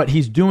 And what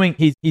he's doing,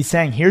 he's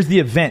saying, here's the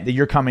event that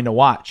you're coming to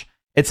watch.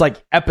 It's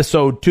like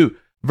episode 2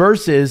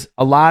 versus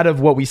a lot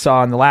of what we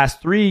saw in the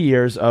last 3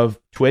 years of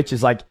Twitch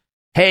is like,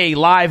 hey,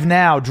 live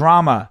now,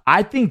 drama.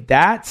 I think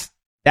that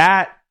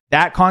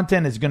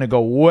content is going to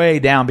go way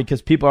down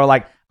because people are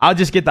like, I'll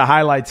just get the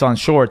highlights on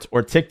Shorts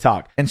or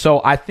TikTok. And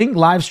so I think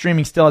live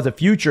streaming still has a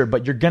future,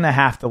 but you're going to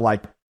have to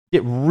like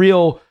get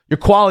real. Your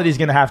quality is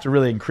going to have to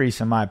really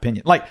increase, in my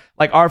opinion. Like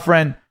our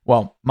friend,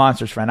 well,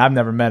 Monster's friend, I've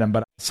never met him,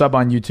 but sub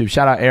on YouTube,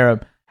 shout out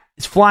Arab,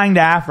 is flying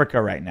to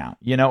Africa right now,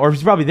 or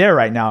he's probably there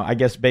right now, I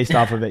guess, based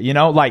off of it,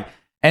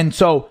 and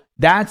so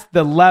that's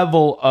the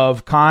level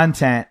of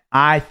content,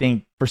 I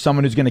think, for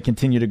someone who's going to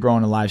continue to grow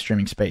in a live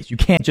streaming space. You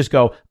can't just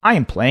go, I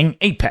am playing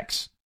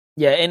Apex.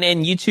 Yeah,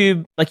 and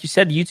YouTube, like you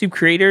said, YouTube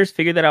creators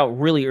figured that out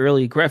really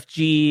early. Gref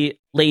G,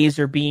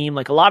 Laserbeam,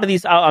 like a lot of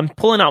these, I'm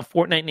pulling out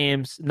Fortnite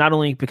names, not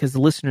only because the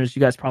listeners, you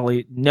guys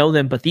probably know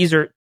them, but these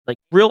are like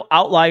real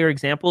outlier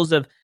examples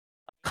of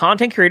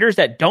content creators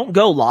that don't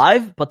go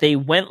live, but they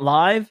went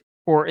live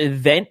for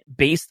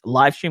event-based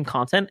live stream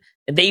content,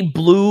 and they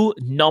blew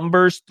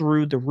numbers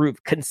through the roof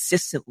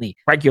consistently,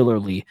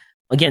 regularly.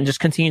 Again, just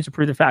continue to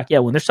prove the fact,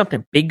 when there's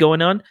something big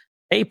going on,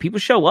 hey, people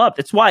show up.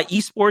 That's why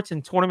esports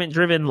and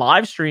tournament-driven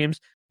live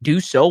streams do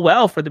so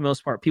well for the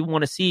most part. People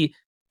want to see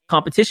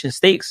competition,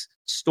 stakes,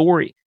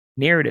 story,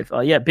 narrative.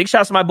 Big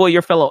shouts to my boy,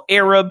 your fellow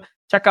Arab.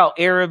 Check out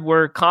Arab.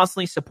 We're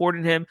constantly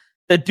supporting him.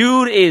 The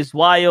dude is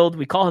wild.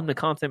 We call him the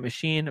content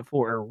machine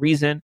for a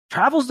reason.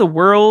 Travels the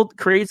world,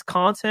 creates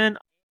content.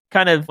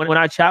 Kind of when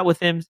I chat with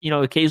him,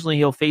 occasionally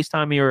he'll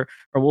FaceTime me or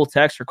we'll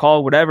text or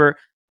call, whatever.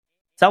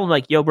 Tell him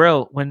like, yo,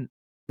 bro, when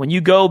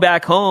you go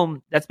back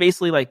home, that's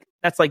basically like,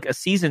 that's like a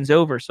season's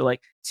over. So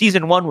like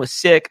season 1 was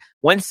sick.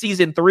 When's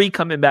season 3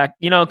 coming out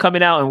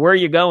and where are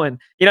you going?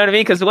 You know what I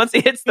mean? Because once he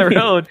hits the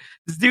road,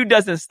 this dude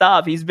doesn't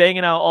stop. He's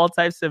banging out all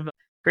types of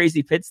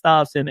crazy pit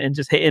stops and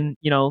just hitting,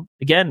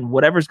 again,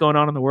 whatever's going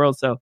on in the world.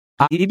 So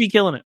he'd be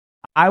killing it.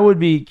 I would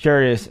be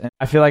curious. And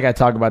I feel like I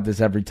talk about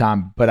this every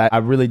time, but I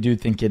really do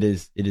think it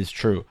is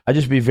true. I'd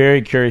just be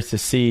very curious to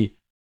see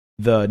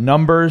the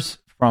numbers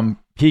from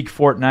peak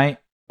Fortnite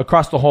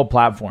across the whole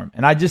platform.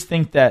 And I just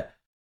think that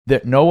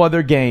no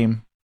other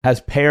game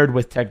has paired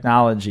with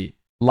technology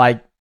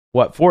like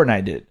what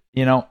Fortnite did.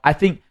 I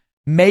think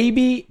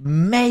maybe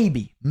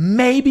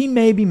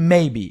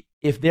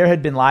if there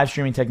had been live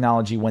streaming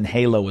technology when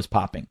Halo was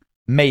popping,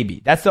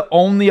 maybe that's the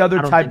only other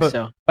type of.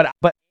 So.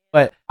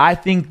 But I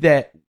think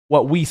that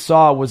what we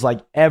saw was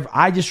like,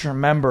 I just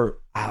remember,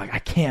 I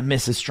can't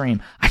miss a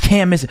stream. I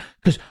can't miss it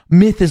because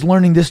Myth is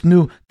learning this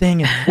new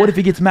thing. And what if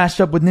he gets matched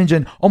up with Ninja?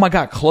 And oh my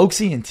God,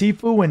 Cloaksy and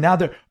Tfue, and now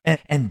they're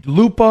and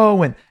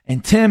Lupo and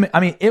Tim.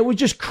 I mean, it was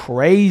just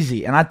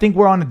crazy. And I think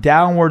we're on a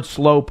downward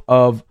slope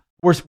of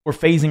we're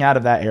phasing out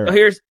of that era.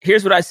 Well,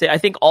 here's what I say. I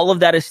think all of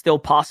that is still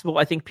possible.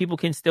 I think people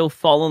can still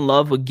fall in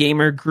love with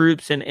gamer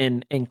groups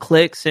and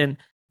cliques, and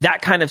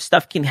that kind of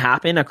stuff can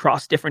happen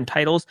across different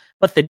titles.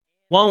 But the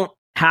won't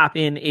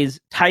happen is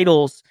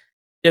titles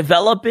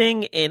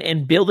developing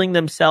and building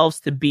themselves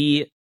to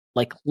be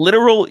like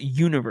literal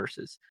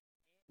universes.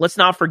 Let's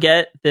not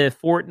forget the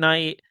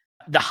Fortnite,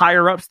 the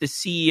higher ups, the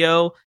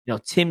CEO,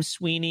 Tim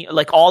Sweeney,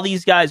 like all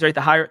these guys, right?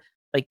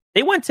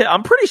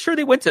 I'm pretty sure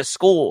they went to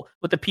school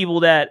with the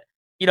people that,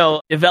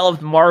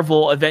 developed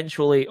Marvel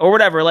eventually or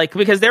whatever, like,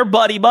 because they're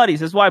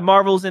buddies. That's why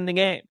Marvel's in the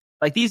game.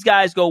 Like, these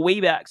guys go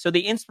way back. So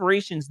the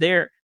inspiration's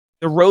there.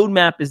 The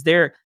roadmap is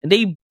there, and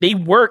they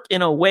work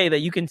in a way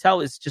that you can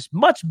tell is just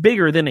much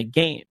bigger than a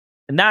game.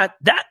 And that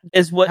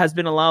is what has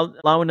been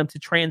allowing them to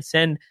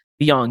transcend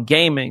beyond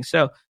gaming.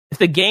 So if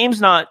the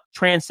game's not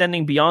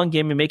transcending beyond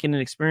gaming, making an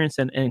experience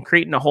and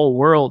creating a whole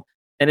world,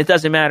 then it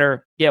doesn't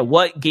matter,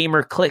 what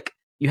gamer clique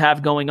you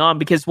have going on.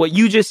 Because what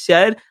you just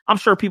said, I'm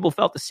sure people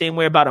felt the same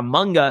way about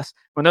Among Us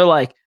when they're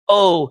like,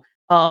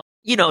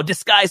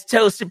 Disguised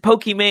Toast and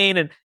Pokimane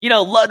and,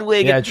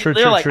 Ludwig. Yeah, and true,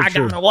 they're true, like, true, I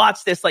gotta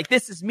watch this. Like,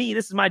 this is me.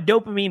 This is my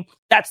dopamine.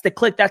 That's the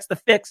click. That's the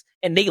fix.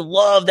 And they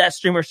love that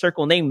streamer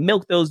circle and they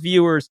milk those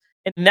viewers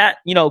and that,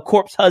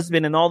 Corpse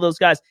Husband and all those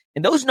guys.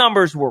 And those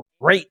numbers were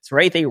great,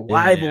 right? They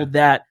rivaled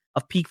that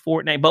of peak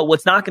Fortnite. But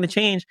what's not going to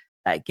change?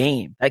 That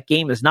game. That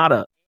game is not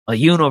a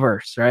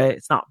universe, right?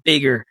 It's not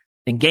bigger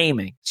than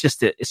gaming. It's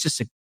just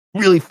a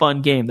really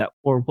fun game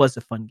was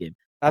a fun game.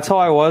 That's how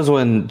I was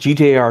when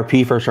GTA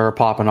RP first started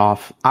popping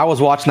off. I was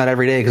watching that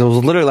every day because it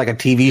was literally like a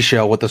TV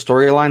show with the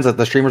storylines that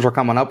the streamers were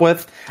coming up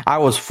with. I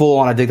was full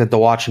on addicted to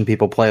watching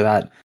people play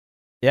that.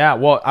 Yeah,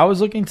 well, I was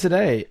looking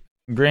today.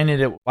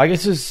 Granted, I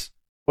guess it's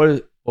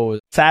what was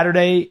it,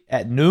 Saturday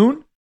at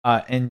noon,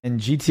 and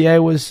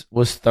GTA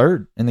was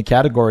third in the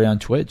category on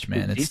Twitch.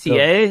 Man,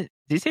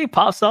 GTA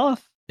pops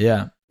off.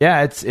 Yeah,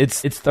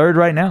 it's third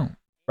right now.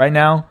 Right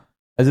now,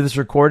 as of this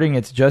recording,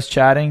 it's Just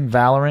Chatting,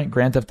 Valorant,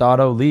 Grand Theft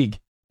Auto, League.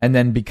 And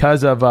then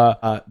because of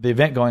the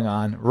event going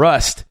on,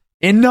 Rust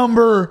in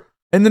the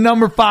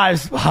number 5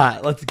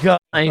 spot. Let's go.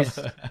 Nice.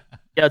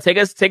 Yeah, take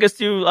us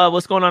to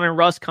what's going on in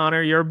Rust,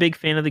 Connor. You're a big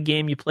fan of the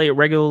game. You play it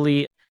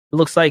regularly. It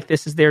looks like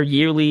this is their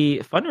yearly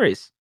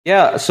fundraise.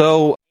 Yeah,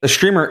 so the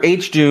streamer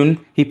H.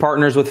 June, he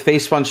partners with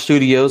Facepunch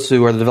Studios,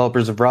 who are the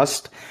developers of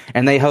Rust,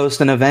 and they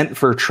host an event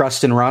for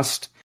Trust in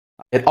Rust.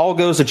 It all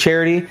goes to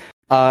charity.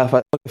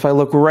 If I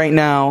look right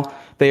now,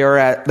 they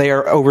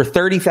are over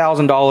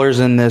 $30,000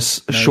 in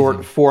this short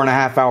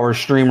 4.5 hour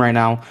stream right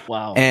now.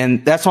 Wow.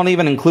 And that's not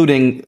even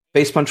including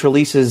Facepunch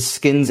releases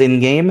skins in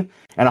game,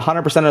 and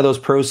 100% of those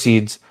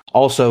proceeds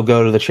also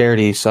go to the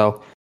charity.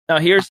 So now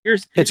here's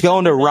it's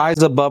going to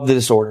Rise Above the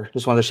Disorder.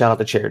 Just wanted to shout out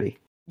the charity.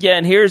 Yeah,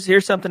 and here's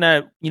something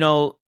that,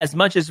 as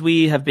much as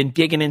we have been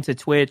digging into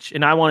Twitch,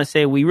 and I want to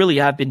say we really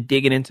have been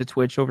digging into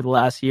Twitch over the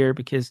last year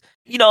because,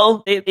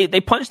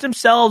 they punch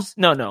themselves.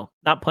 No,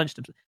 not punch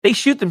themselves. They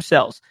shoot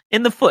themselves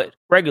in the foot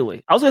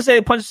regularly. I was going to say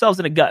they punch themselves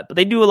in the gut, but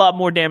they do a lot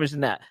more damage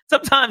than that.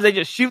 Sometimes they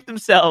just shoot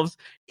themselves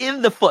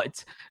in the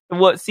foot,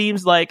 what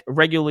seems like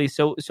regularly.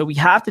 So we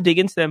have to dig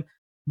into them.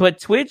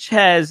 But Twitch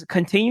has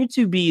continued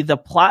to be the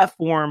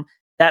platform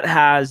that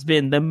has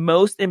been the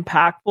most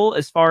impactful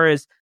as far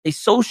as a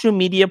social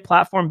media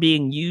platform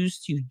being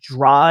used to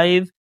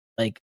drive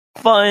like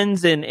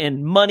funds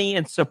and money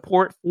and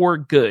support for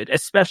good,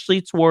 especially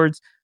towards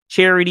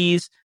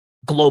charities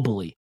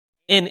globally.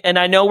 And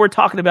I know we're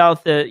talking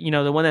about the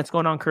one that's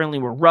going on currently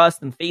with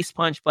Rust and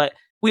Facepunch, but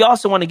we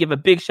also want to give a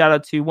big shout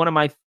out to one of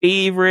my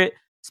favorite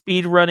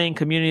speedrunning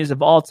communities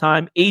of all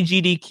time,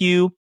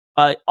 AGDQ.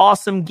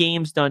 Awesome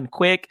games done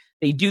quick.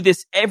 They do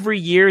this every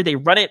year. They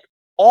run it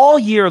all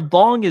year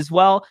long as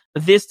well.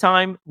 But this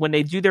time, when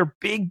they do their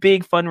big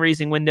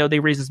fundraising window, they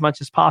raise as much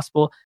as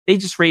possible. They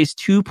just raised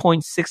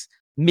 $2.6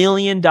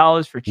 million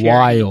for charity.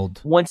 Wild.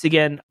 Once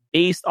again,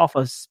 based off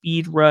of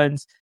speed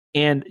runs.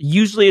 And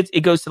usually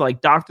it goes to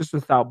like Doctors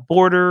Without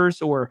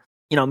Borders or,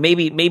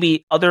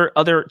 maybe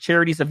other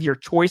charities of your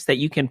choice that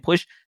you can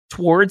push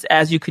towards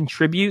as you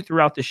contribute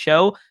throughout the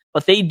show.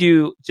 But they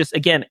do just,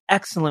 again,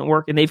 excellent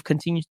work. And they've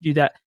continued to do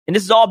that. And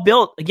this is all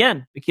built,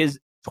 again, because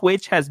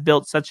Twitch has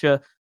built such a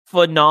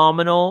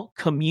phenomenal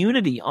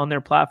community on their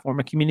platform,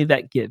 a community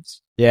that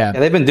gives. Yeah,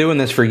 they've been doing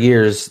this for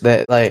years.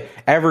 That like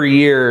every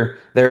year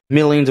there are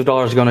millions of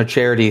dollars going to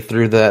charity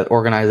through that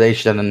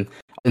organization, and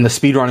in the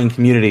speedrunning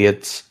community,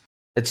 it's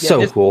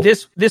so cool.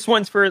 This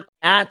one's for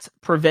at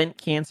Prevent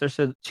Cancer,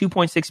 so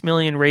 2.6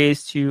 million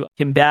raised to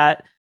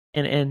combat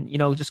and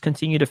just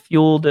continue to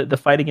fuel the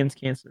fight against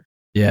cancer.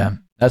 Yeah,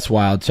 that's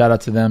wild. Shout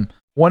out to them.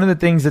 One of the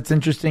things that's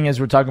interesting as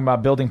we're talking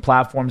about building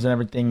what's and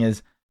everything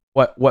is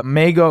who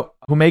may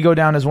go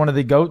down as one of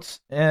the GOATs,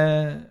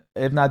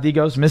 if not the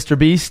GOATs, Mr.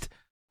 Beast.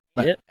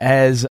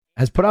 has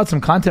put out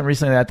some content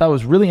recently that I thought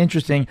was really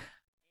interesting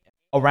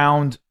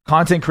around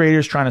content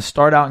creators trying to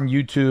start out in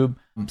YouTube.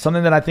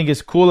 Something that I think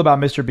is cool about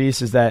Mr.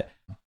 Beast is that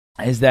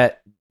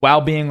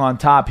while being on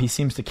top, he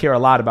seems to care a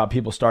lot about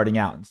people starting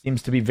out and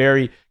seems to be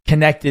very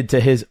connected to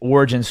his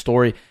origin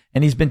story.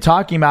 And he's been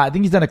talking about, I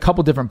think he's done a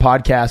couple different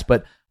podcasts,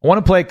 but I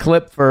want to play a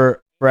clip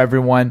for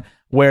everyone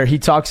where he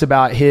talks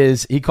about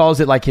he calls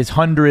it like his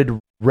 100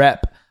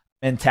 rep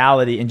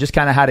mentality and just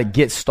kind of how to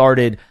get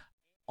started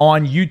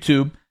on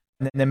YouTube.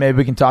 And then maybe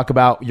we can talk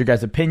about your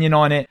guys' opinion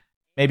on it.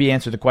 Maybe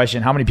answer the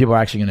question, how many people are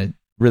actually going to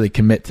really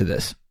commit to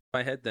this?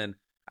 My head, then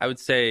I would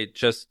say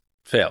just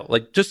fail.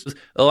 Like, just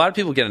a lot of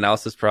people get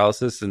analysis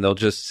paralysis and they'll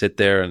just sit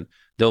there and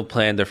they'll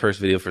plan their first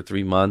video for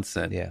 3 months.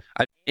 And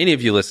any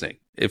of you listening,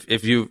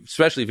 if you,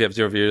 especially if you have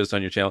 0 videos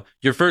on your channel,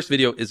 your first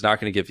video is not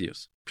going to get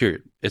views,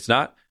 period. It's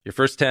not. Your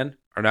first 10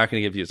 are not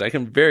going to get views. I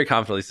can very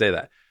confidently say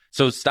that.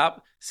 So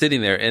stop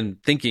sitting there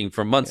and thinking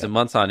for months and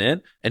months on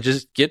end and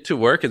just get to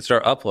work and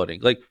start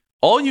uploading. Like,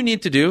 all you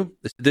need to do,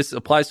 this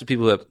applies to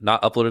people who have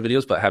not uploaded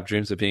videos but have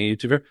dreams of being a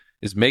YouTuber,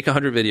 is make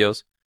 100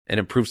 videos and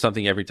improve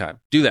something every time.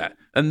 Do that.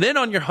 And then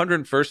on your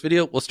 101st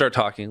video, we'll start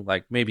talking,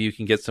 like maybe you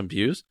can get some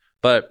views,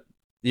 but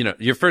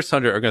your first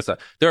 100 are going to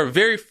suck. There are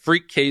very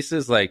freak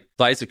cases like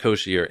Liza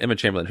Koshy or Emma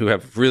Chamberlain who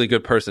have really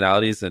good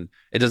personalities and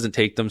it doesn't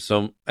take them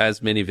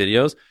as many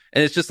videos.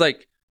 And it's just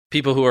like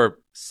people who are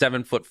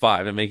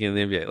 7'5" and making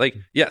the NBA. Like,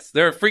 yes,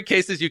 there are freak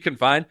cases you can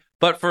find,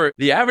 but for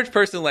the average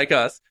person like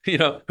us, who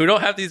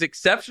don't have these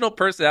exceptional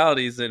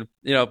personalities and,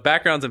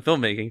 backgrounds in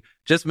filmmaking,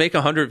 just make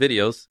 100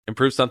 videos,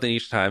 improve something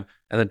each time,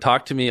 and then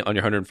talk to me on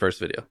your 101st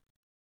video.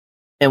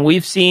 And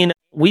we've seen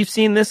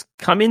this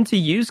come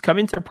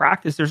into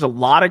practice. There's a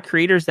lot of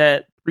creators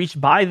that reach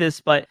by this,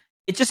 but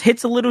it just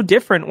hits a little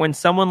different when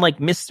someone like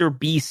Mr.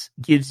 Beast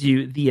gives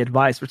you the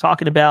advice. We're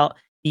talking about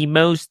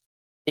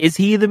is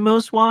he the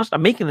most watched?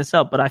 I'm making this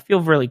up, but I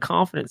feel really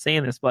confident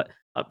saying this, but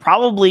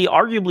probably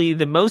arguably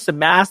the most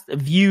amassed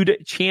viewed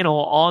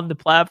channel on the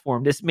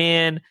platform. This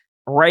man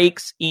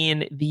rakes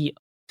in the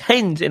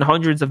tens and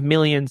hundreds of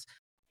millions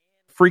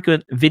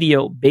frequent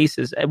video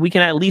basis. And we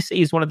can at least say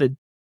he's one of the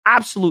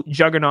absolute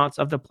juggernauts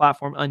of the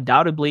platform,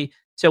 undoubtedly.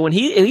 So when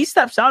he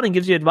steps out and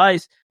gives you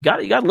advice,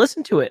 you got to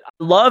listen to it. I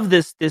love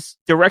this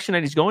direction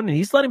that he's going, and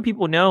he's letting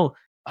people know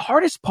the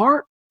hardest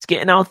part is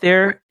getting out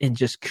there and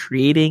just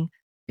creating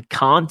the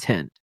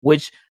content,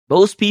 which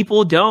most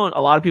people don't.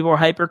 A lot of people are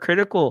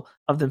hypercritical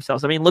of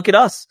themselves. I mean, look at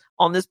us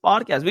on this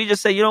podcast. We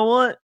just say, you know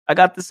what? I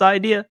got this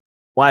idea.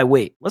 Why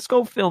wait? Let's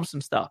go film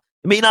some stuff.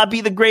 It may not be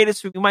the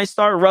greatest. We might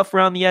start rough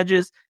around the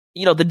edges,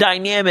 the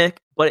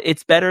dynamic, but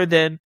it's better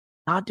than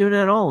not doing it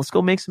at all. Let's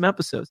go make some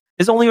episodes.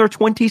 There's only our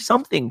 20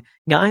 something,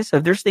 guys.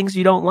 If there's things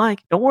you don't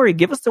like, don't worry.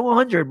 Give us to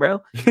 100,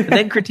 bro. And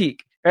then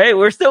critique. Right?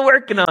 We're still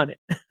working on it.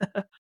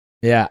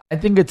 Yeah, I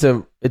think it's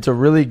a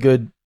really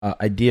good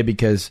idea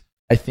because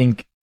I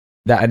think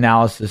that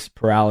analysis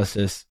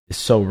paralysis is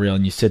so real,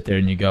 and you sit there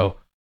and you go,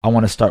 I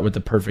want to start with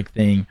the perfect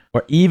thing.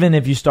 Or even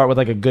if you start with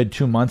like a good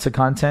 2 months of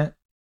content,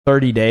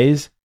 30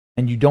 days,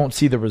 and you don't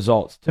see the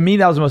results. To me,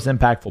 that was the most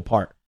impactful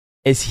part.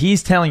 Is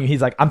he's telling you,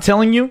 he's like, I'm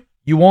telling you,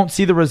 you won't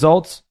see the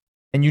results,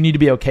 and you need to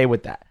be okay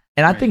with that.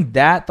 And I think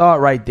that thought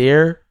right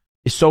there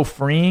is so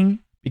freeing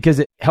because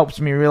it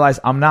helps me realize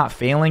I'm not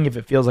failing if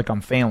it feels like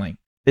I'm failing.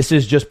 This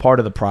is just part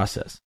of the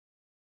process.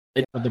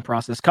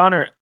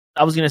 Connor,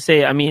 I was going to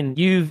say, I mean,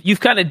 you've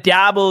kind of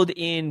dabbled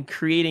in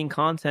creating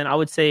content. I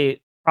would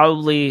say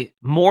probably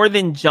more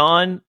than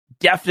John,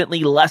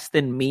 definitely less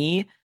than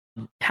me.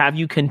 Have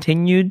you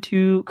continued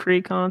to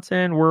create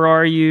content? Where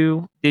are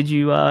you? Did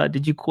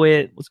you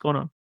quit? What's going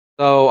on?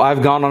 So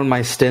I've gone on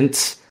my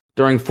stints.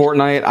 During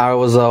Fortnite, I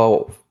was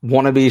a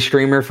wannabe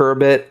streamer for a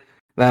bit.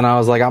 Then I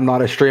was like, I'm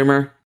not a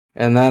streamer.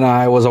 And then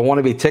I was a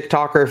wannabe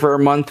TikToker for a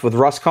month with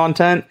Rust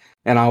content.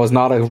 And I was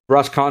not a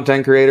Rust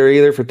content creator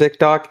either for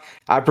TikTok.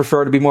 I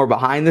prefer to be more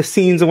behind the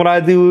scenes in what I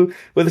do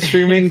with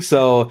streaming.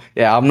 So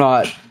yeah, I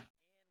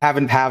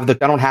don't have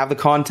the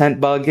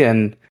content bug,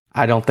 and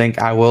I don't think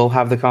I will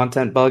have the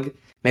content bug.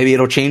 Maybe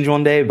it'll change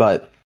one day,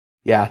 but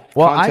yeah,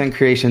 content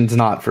creation's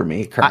not for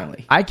me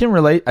currently. I can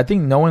relate. I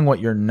think knowing what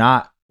you're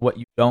not, what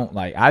you don't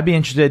like. I'd be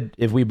interested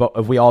if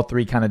we all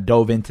three kind of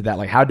dove into that.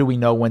 Like, how do we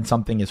know when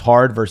something is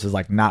hard versus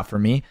like not for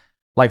me?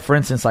 Like, for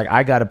instance, like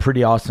I got a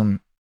pretty awesome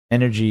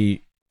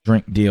energy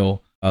drink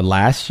deal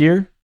last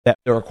year that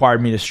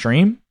required me to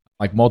stream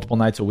like multiple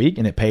nights a week,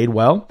 and it paid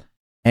well.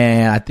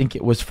 And I think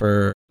it was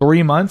for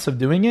 3 months of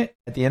doing it.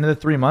 At the end of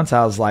the 3 months,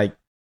 I was like,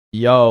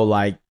 yo,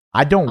 like,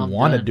 I don't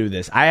want to do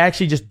this. I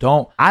actually just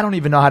don't. I don't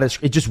even know how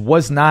to. It just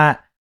was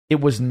not. It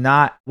was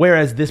not.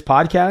 Whereas this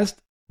podcast,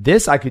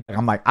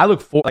 I'm like, I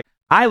look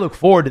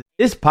forward to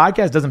this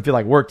podcast. Doesn't feel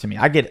like work to me.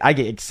 I get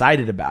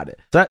excited about it.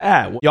 So,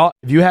 y'all,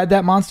 have you had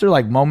that monster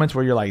like moments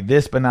where you're like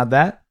this, but not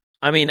that?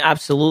 I mean,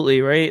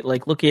 absolutely, right?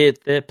 Like, look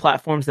at the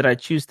platforms that I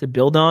choose to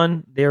build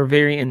on. They're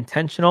very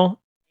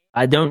intentional.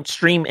 I don't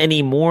stream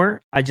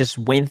anymore. I just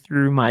went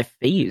through my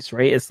phase,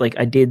 right? It's like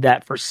I did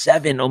that for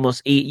 7,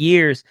 almost 8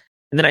 years.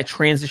 And then I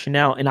transitioned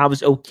out, and I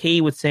was okay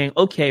with saying,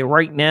 okay,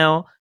 right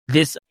now,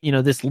 this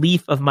this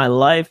leaf of my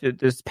life,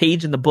 this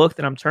page in the book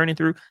that I'm turning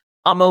through,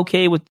 I'm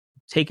okay with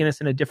taking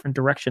us in a different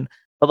direction.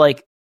 But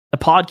like the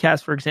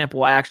podcast, for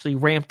example, I actually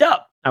ramped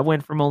up. I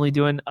went from only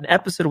doing an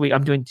episode a week.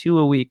 I'm doing 2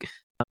 a week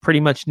pretty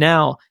much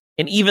now.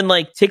 And even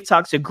like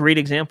TikTok's a great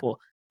example.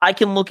 I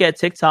can look at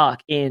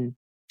TikTok and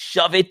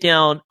shove it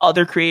down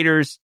other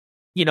creators,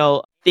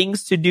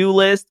 things to do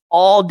list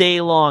all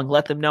day long,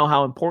 let them know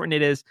how important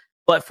it is.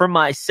 But for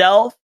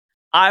myself,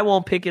 I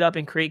won't pick it up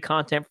and create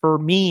content for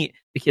me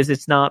because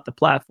it's not the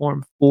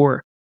platform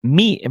for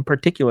me in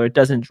particular. It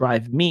doesn't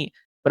drive me,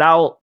 but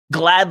I'll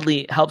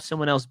gladly help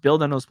someone else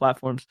build on those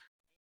platforms,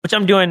 which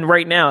I'm doing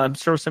right now. I'm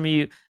sure some of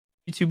you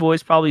two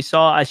boys probably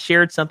saw I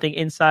shared something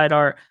inside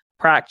our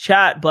Prac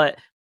chat, but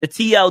the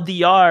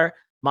TLDR,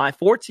 my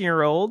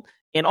 14-year-old,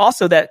 and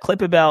also that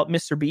clip about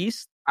Mr.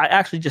 Beast, I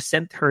actually just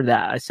sent her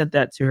that. I sent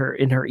that to her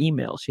in her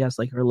email. She has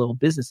like her little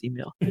business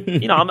email.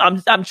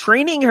 I'm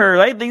training her,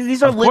 right?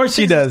 These are of course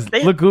she does.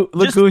 Look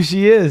who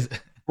she is.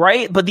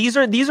 Right. But these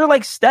are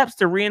like steps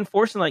to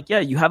reinforcing like, yeah,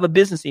 you have a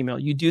business email.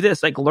 You do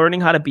this, like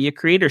learning how to be a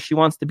creator. She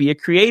wants to be a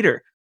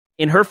creator.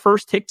 In her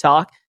first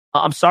TikTok,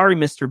 I'm sorry,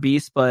 Mr.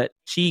 Beast, but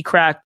she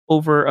cracked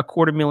over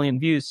 250,000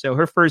 views. So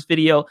her first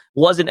video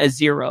wasn't a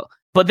 0.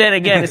 But then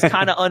again, it's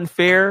kind of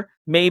unfair,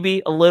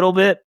 maybe a little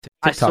bit.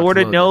 TikTok's I sort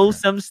of know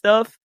different. some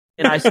stuff.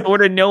 And I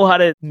sort of know how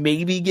to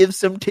maybe give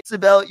some tips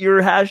about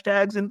your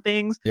hashtags and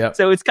things. Yep.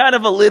 So it's kind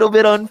of a little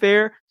bit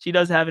unfair. She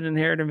does have an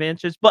inherent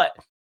advantage. But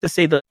to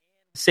say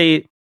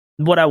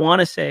what I want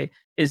to say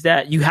is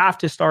that you have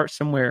to start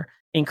somewhere,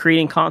 and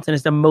creating content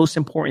is the most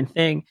important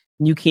thing.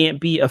 You can't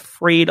be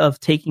afraid of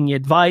taking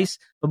advice,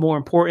 but more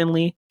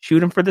importantly,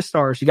 shoot them for the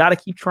stars. You got to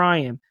keep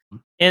trying.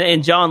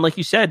 And John, like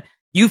you said,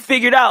 you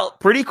figured out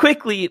pretty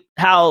quickly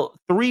how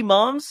 3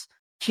 months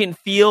can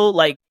feel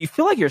like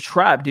you're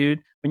trapped,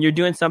 dude, when you're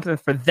doing something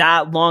for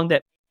that long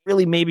that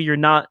really maybe you're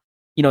not,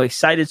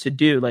 excited to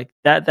do. Like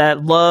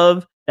that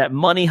love, that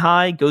money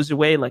high goes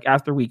away like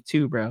after week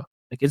 2, bro.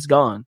 Like it's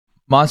gone.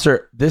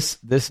 Monster, this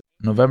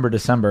November,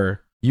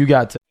 December, you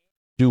got to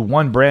do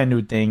one brand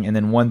new thing and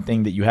then one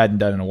thing that you hadn't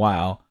done in a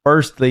while.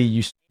 Firstly,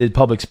 you did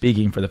public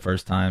speaking for the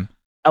first time.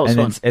 That was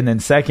fun. And then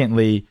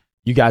secondly,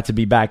 you got to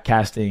be back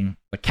casting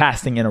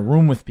in a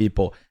room with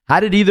people. How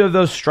did either of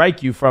those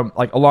strike you from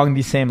like along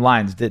these same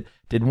lines? Did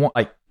one,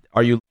 like,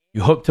 are you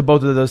hooked to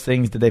both of those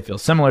things? Did they feel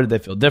similar? Did they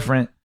feel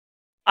different?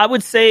 I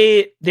would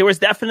say there was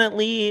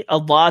definitely a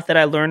lot that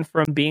I learned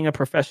from being a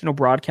professional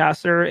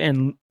broadcaster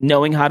and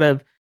knowing how to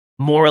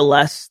more or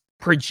less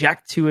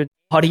project to an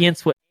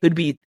audience what could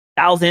be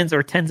thousands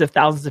or tens of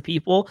thousands of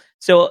people.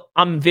 So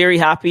I'm very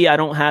happy I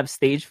don't have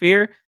stage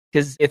fear,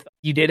 because if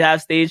you did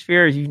have stage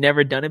fear or you've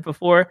never done it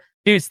before,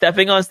 dude,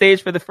 stepping on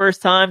stage for the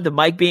first time, the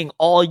mic being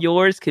all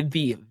yours could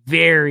be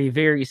very,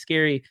 very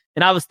scary.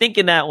 And I was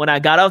thinking that when I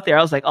got out there,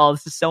 I was like, oh,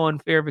 this is so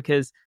unfair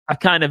because I've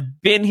kind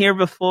of been here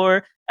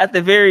before. At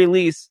the very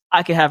least,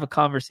 I could have a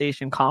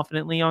conversation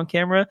confidently on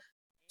camera.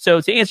 So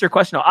to answer your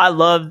question, I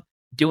love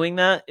doing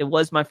that. It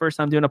was my first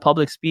time doing a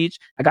public speech.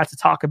 I got to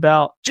talk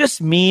about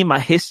just me, my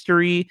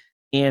history,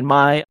 and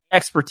my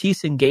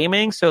expertise in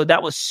gaming. So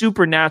that was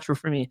super natural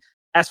for me.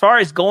 As far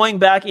as going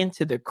back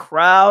into the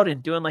crowd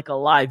and doing like a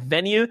live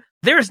venue,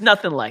 there's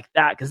nothing like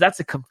that because that's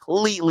a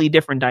completely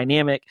different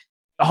dynamic.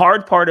 The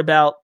hard part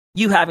about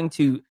you having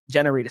to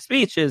generate a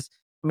speech is,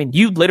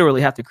 you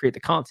literally have to create the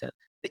content.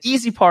 The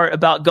easy part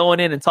about going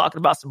in and talking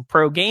about some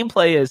pro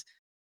gameplay is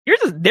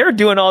they're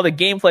doing all the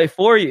gameplay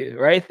for you,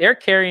 right? They're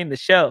carrying the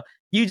show.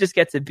 You just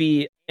get to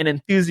be an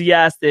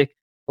enthusiastic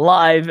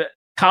live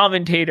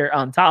commentator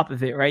on top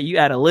of it, right? You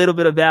add a little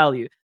bit of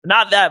value, but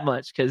not that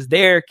much because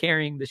they're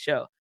carrying the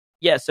show.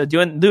 Yeah, so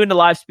doing the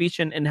live speech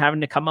and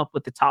having to come up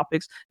with the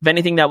topics. If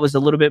anything, that was a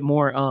little bit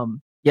more,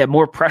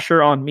 more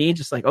pressure on me.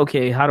 Just like,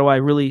 okay, how do I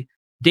really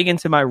dig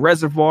into my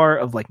reservoir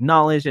of like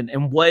knowledge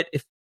and what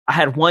if I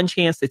had one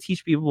chance to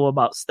teach people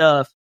about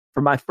stuff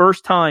for my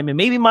first time and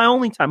maybe my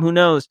only time? Who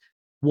knows?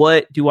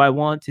 What do I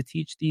want to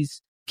teach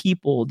these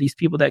people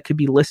that could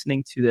be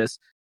listening to this?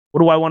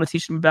 What do I want to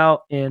teach them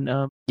about? And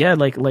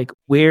like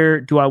where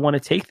do I want to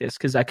take this?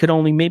 Because I could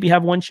only maybe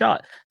have one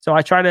shot. So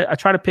I try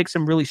to pick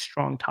some really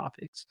strong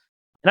topics.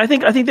 And I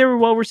think they were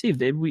well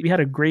received. We had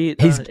a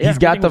great. He's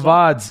got the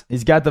VODs. Awesome.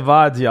 He's got the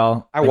VODs,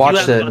 y'all. I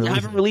watched it. I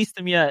haven't released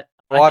them yet.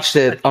 I watched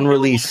it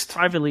unreleased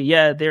privately.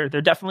 Yeah, they're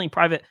definitely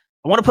private.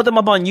 I want to put them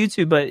up on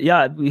YouTube, but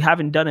yeah, we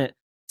haven't done it.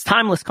 It's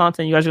timeless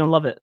content. You guys are gonna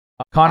love it.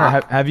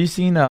 Connor, have you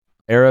seen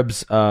Arab's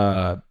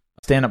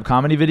stand-up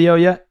comedy video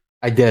yet?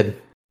 I did.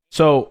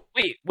 So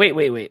wait.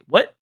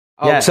 What?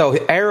 Yeah. So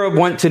Arab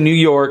went to New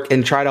York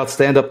and tried out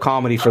stand-up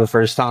comedy for the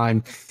first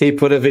time. He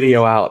put a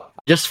video out.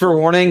 Just for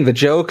warning, the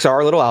jokes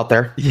are a little out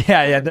there.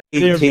 Yeah, they're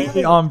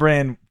really on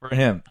brand for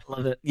him. I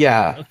love it.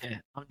 Yeah. Okay,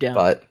 I'm down.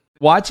 But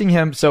watching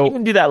him, so he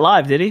didn't do that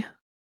live, did he?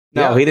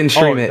 No, he didn't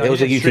stream it. It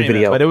was a YouTube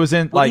video. But it was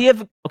in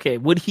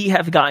would he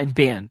have gotten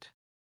banned?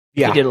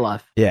 Yeah. He did it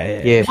live.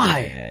 Yeah.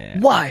 Why?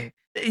 Why?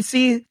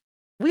 See,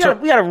 we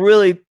got a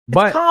really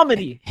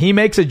comedy. He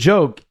makes a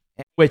joke,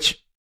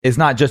 which is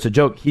not just a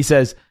joke. He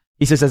says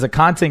He says, as a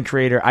content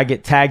creator, I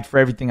get tagged for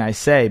everything I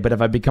say, but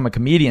if I become a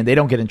comedian, they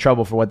don't get in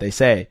trouble for what they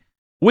say,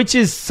 which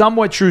is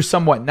somewhat true,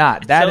 somewhat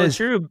not. That is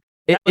true.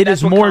 It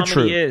is more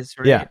true. Is,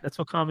 right? Yeah, that's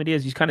what comedy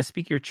is. You kind of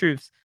speak your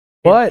truths,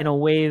 but in a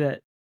way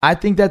that I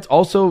think that's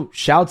also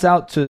shouts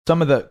out to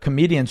some of the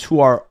comedians who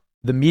are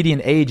the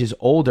median age is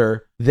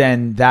older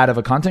than that of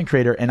a content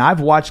creator. And I've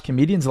watched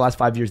comedians the last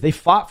 5 years. They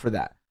fought for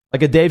that.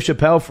 Like a Dave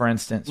Chappelle, for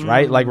instance,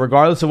 right? Like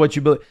regardless of what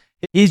you believe.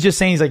 He's just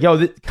saying, he's like,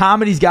 yo,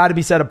 comedy's got to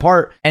be set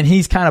apart. And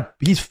he's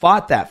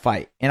fought that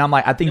fight. And I'm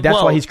like, I think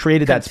that's why he's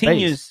created that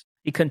space.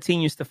 He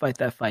continues to fight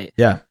that fight.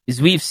 Yeah. Because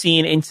we've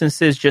seen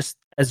instances just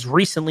as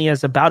recently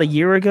as about a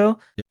year ago,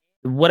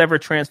 whatever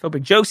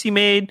transphobic jokes he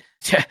made,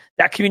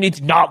 that community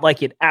did not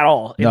like it at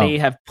all. And they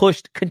have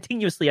pushed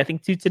continuously, I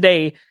think, to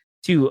today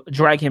to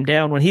drag him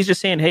down when he's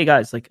just saying, hey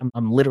guys, like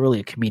I'm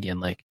literally a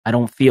comedian. Like I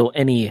don't feel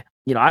any,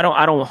 I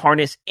don't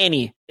harness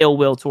any ill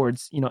will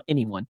towards,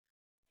 anyone.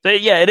 So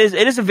yeah, it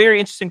is a very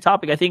interesting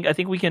topic. I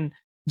think we can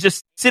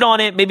just sit on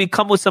it, maybe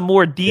come with some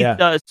more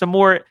some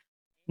more,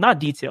 not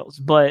details,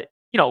 but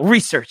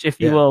research,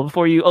 if you will,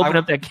 before you open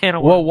up that can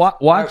of worms. Well,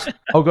 watch.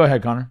 Oh, go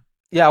ahead, Connor.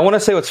 Yeah, I want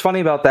to say what's funny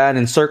about that,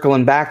 and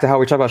circling back to how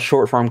we talk about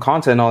short form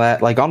content and all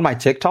that. Like on my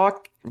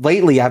TikTok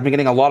lately, I've been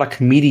getting a lot of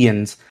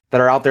comedians that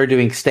are out there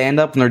doing stand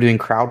up and they're doing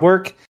crowd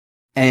work,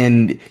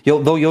 and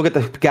you'll get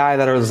the guy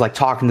that is like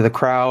talking to the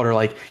crowd, or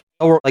like.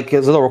 Or like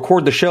as they'll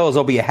record the shows,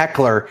 there'll be a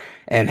heckler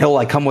and he'll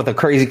like come with a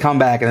crazy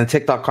comeback, and the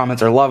TikTok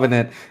comments are loving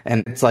it.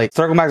 And it's like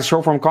circling back to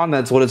short form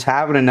content, it's what it's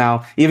happening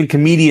now. Even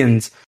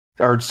comedians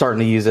are starting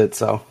to use it.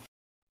 So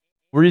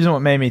the reason what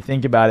made me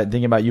think about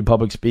you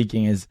public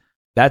speaking is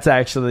that's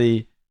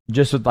actually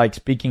just with like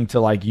speaking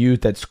to like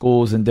youth at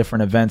schools and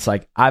different events.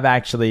 Like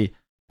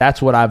that's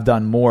what I've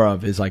done more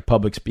of is like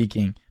public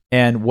speaking.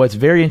 And what's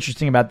very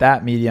interesting about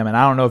that medium, and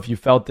I don't know if you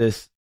felt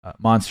this,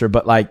 Monster,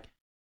 but like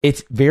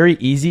it's very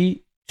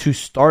easy to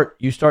start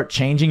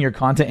changing your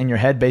content in your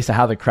head based on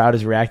how the crowd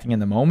is reacting in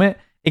the moment.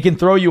 It can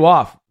throw you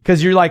off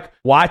because you're like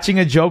watching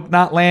a joke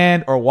not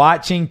land or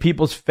watching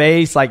people's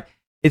face. Like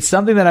it's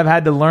something that I've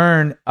had to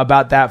learn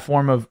about that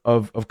form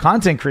of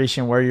content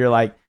creation, where you're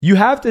like, you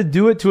have to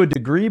do it to a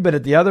degree, but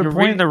at the other point,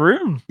 reading the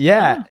room.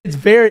 Yeah.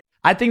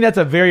 I think that's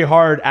a very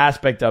hard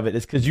aspect of it,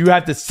 is because you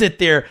have to sit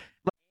there.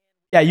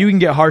 Yeah, you can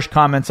get harsh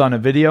comments on a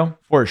video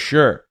for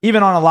sure,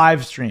 even on a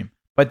live stream,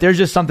 but there's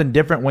just something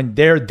different when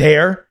they're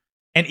there.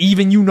 And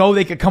even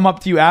they could come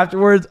up to you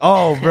afterwards.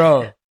 Oh,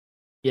 bro.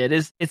 Yeah,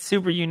 it's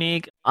super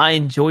unique. I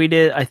enjoyed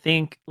it. I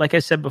think, like I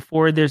said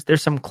before, there's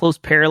some close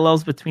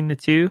parallels between the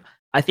two.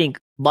 I think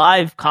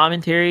live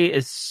commentary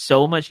is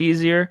so much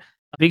easier.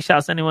 A big shout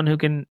out to anyone who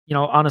can,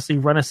 honestly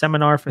run a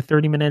seminar for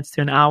 30 minutes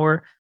to an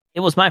hour.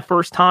 It was my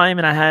first time,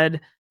 and I had,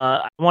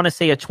 I want to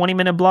say, a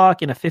 20-minute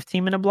block and a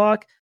 15-minute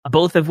block,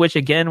 both of which,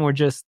 again, were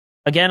just,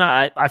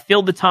 I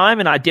filled the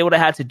time and I did what I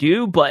had to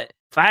do. But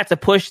if I had to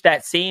push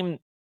that same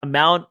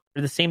amount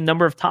or the same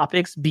number of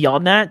topics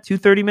beyond that to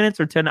 30 minutes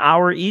or to an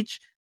hour each,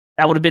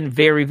 that would have been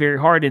very, very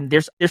hard. And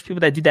there's people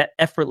that do that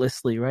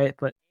effortlessly, right?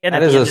 But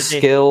that is a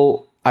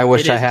skill I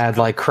wish I had,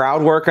 like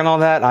crowd work and all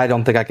that. I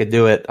don't think I could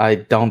do it. I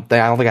don't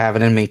think I have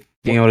it in me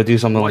being able to do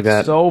something like that.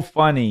 What's so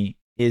funny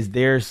is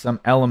there's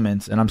some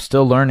elements, and I'm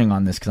still learning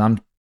on this because I'm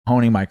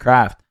honing my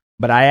craft,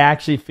 but I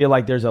actually feel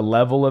like there's a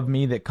level of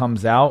me that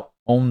comes out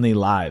only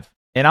live.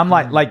 And I'm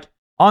like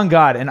on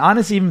God, and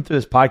honestly, even through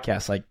this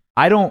podcast, like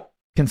I don't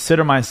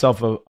consider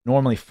myself a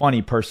normally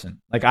funny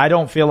person. Like I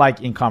don't feel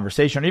like in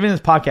conversation or even in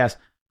this podcast,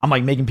 I'm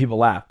like making people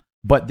laugh.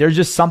 But there's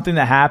just something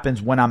that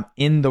happens when I'm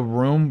in the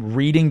room,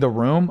 reading the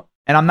room.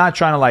 And I'm not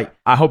trying to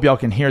I hope y'all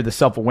can hear the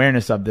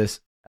self-awareness of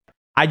this.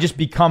 I just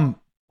become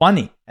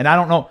funny. And I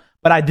don't know,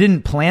 but I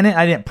didn't plan it.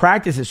 I didn't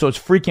practice it. So it's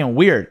freaking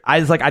weird. I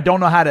was like, I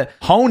don't know how to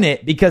hone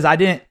it because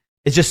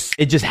it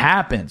just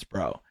happens,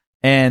 bro.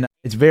 And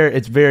it's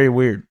very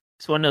weird.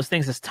 It's one of those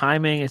things. It's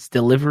timing, it's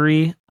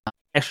delivery.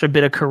 Extra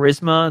bit of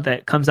charisma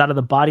that comes out of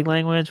the body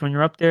language when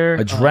you're up there.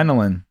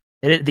 Adrenaline.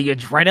 The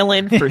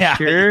adrenaline for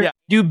sure. Yeah.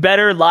 Do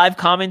better live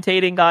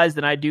commentating, guys,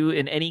 than I do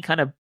in any kind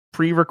of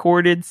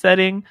pre-recorded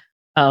setting.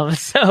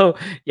 So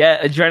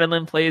yeah,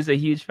 adrenaline plays a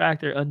huge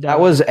factor. Undoubtedly. That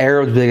was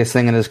Arrow's biggest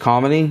thing in his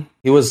comedy.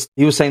 He was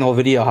saying the whole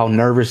video how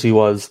nervous he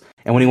was,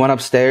 and when he went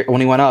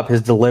up,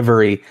 his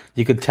delivery,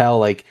 you could tell.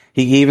 Like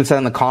he even said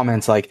in the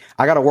comments, like,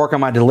 I got to work on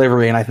my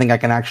delivery, and I think I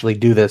can actually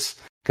do this.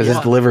 Because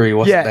his delivery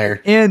wasn't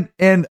there. And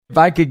if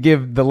I could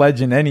give the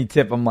legend any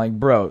tip, I'm like,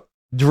 bro,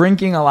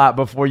 drinking a lot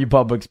before you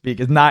public speak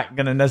is not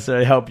going to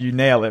necessarily help you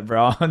nail it,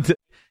 bro. Was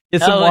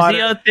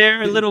he out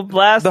there a little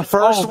blast? The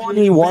first one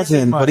he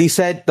wasn't, but he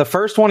said the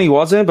first one he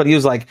wasn't, but he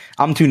was like,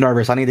 I'm too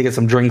nervous. I need to get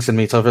some drinks in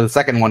me. So for the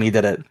second one, he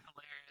did it.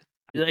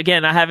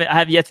 Again, I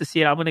have yet to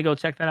see it. I'm going to go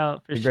check that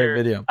out for sure.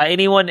 Great video.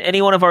 Any one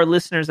of our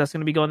listeners that's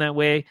going to be going that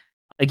way,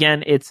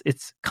 again, it's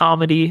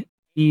comedy.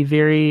 Be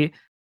very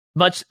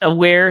much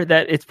aware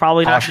that it's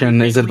probably not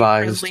caution is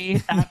advised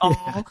at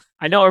all.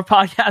 I know our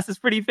podcast is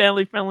pretty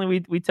family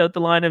friendly. We tote the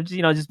line of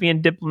just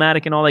being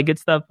diplomatic and all that good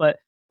stuff, but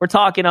we're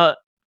talking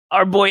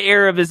our boy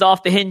Arab is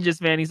off the hinges,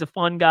 man. He's a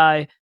fun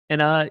guy,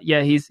 and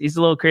he's a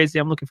little crazy.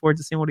 I'm looking forward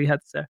to seeing what he had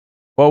to say.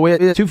 Well, we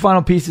have 2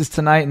 final pieces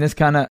tonight, and this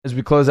kind of, as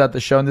we close out the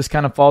show, and this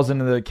kind of falls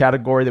into the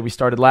category that we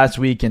started last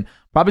week, and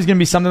probably is going to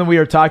be something that we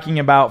are talking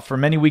about for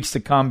many weeks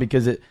to come,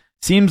 because it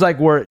seems like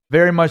we're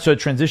very much a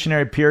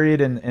transitionary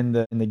period in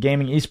the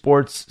gaming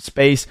esports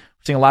space.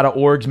 We're seeing a lot of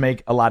orgs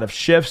make a lot of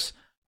shifts,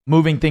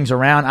 moving things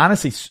around.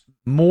 Honestly,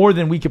 more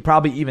than we could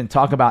probably even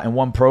talk about in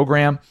one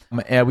program.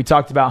 We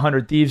talked about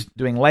 100 Thieves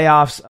doing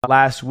layoffs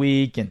last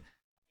week, and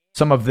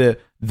some of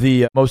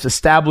the most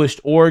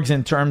established orgs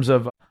in terms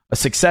of a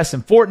success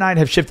in Fortnite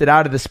have shifted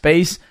out of the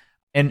space.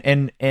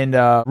 And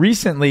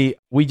recently,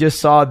 we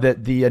just saw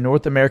that the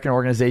North American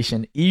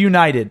organization,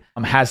 eUnited,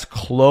 has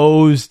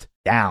closed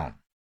down.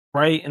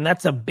 Right, and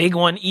that's a big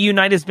one.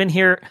 eUnited has been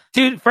here,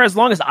 dude, for as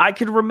long as I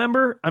could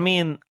remember. I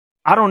mean,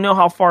 I don't know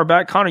how far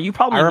back. Connor, you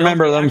probably I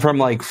remember them from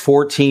like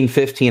 14,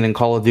 15 in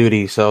Call of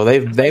Duty. So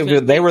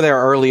they were there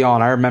early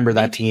on. I remember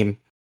that team.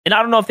 And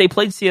I don't know if they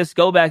played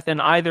CSGO back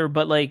then either,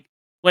 but like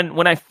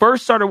when I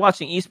first started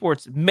watching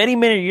esports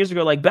many years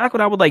ago, like back when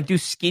I would like do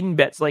skin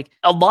bets, like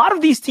a lot of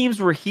these teams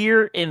were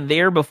here and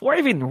there before I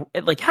even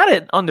like had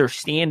an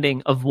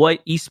understanding of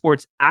what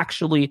esports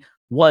actually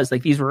was.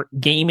 Like these were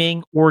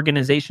gaming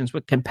organizations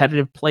with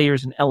competitive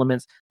players and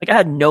elements. Like I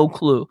had no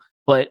clue,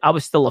 but I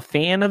was still a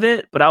fan of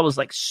it. But I was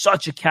like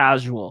such a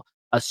casual,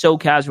 so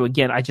casual.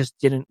 Again, I just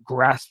didn't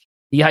grasp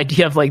the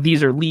idea of like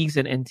these are leagues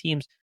and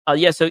teams. So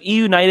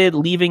eUnited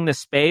leaving the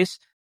space,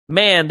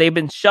 man, they've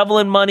been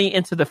shoveling money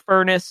into the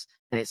furnace,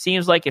 and it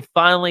seems like it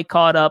finally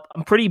caught up.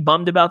 I'm pretty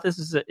bummed about this.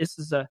 This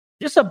is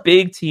just a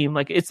big team.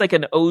 Like it's like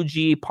an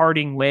OG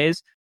parting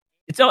ways.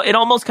 It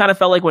almost kind of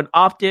felt like when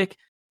Optic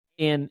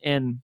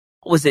and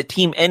was it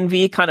Team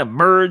Envy kind of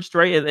merged,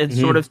 right? And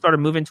sort of started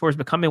moving towards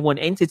becoming one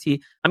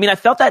entity. I mean, I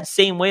felt that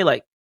same way,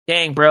 like,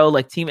 dang, bro,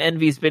 like Team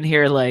Envy's been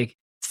here like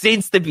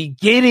since the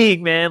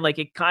beginning, man. Like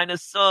it kind of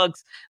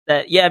sucks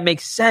that, yeah, it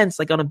makes sense,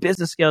 like on a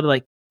business scale to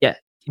like, yeah,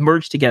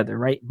 merge together,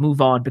 right?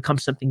 Move on, become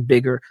something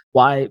bigger.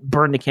 Why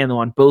burn the candle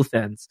on both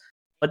ends?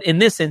 But in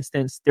this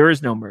instance, there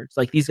is no merge.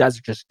 Like these guys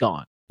are just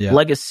gone. Yeah.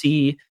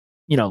 Legacy,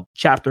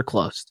 chapter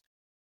closed.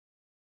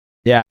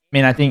 Yeah, I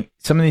mean, I think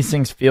some of these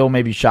things feel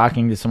maybe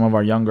shocking to some of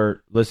our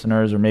younger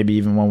listeners, or maybe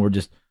even when we're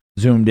just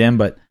zoomed in.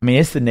 But I mean,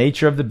 it's the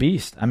nature of the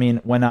beast. I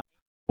mean, when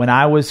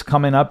I was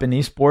coming up in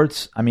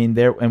esports, I mean,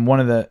 they're in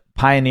one of the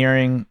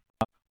pioneering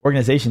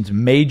organizations,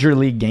 Major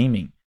League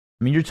Gaming.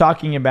 I mean, you're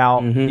talking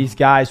about these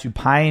guys who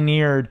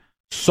pioneered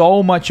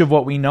so much of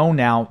what we know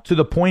now, to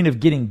the point of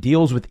getting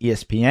deals with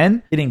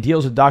ESPN, getting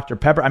deals with Dr.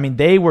 Pepper. I mean,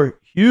 they were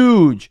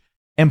huge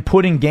in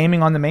putting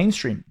gaming on the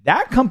mainstream.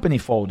 That company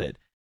folded.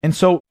 And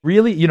so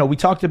really, we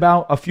talked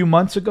about a few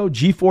months ago,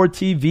 G4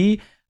 TV,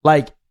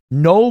 like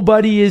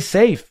nobody is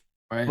safe.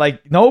 Right.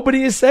 Like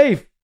nobody is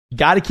safe. You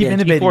got to keep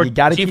innovating.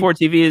 G4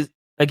 TV is,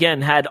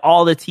 again, had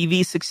all the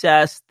TV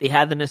success. They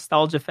had the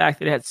nostalgia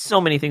factor. They had so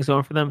many things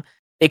going for them.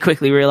 They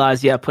quickly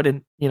realized, put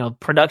in,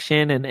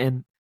 production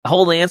and the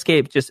whole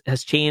landscape just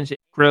has changed. It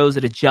grows,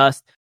 it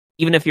adjusts.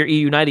 Even if you're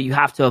eUnited, you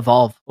have to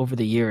evolve over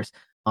the years.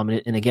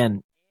 And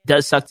again, it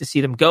does suck to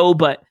see them go,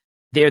 but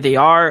there they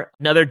are.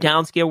 Another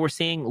downscale we're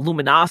seeing,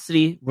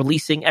 Luminosity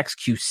releasing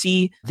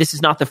XQC. This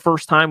is not the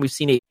first time we've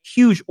seen a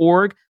huge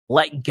org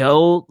let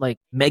go, like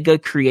mega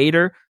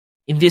creator.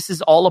 And this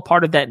is all a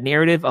part of that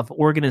narrative of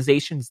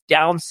organizations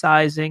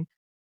downsizing,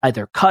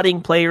 either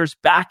cutting players,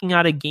 backing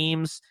out of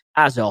games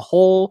as a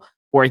whole,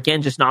 or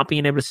again, just not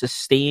being able to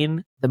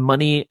sustain the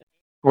money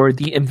or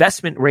the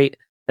investment rate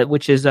that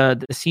which is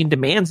the scene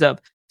demands of.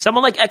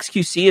 Someone like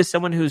XQC is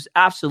someone who's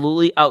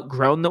absolutely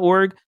outgrown the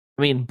org.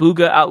 I mean,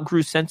 Booga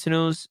outgrew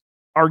Sentinels,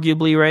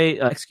 arguably, right?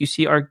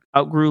 XQC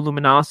outgrew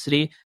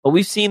Luminosity. But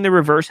we've seen the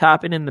reverse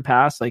happen in the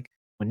past. Like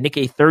when Nick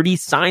A30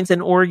 signs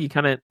an org, you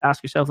kind of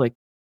ask yourself, like,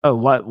 oh,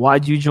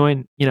 why'd you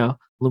join,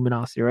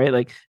 Luminosity, right?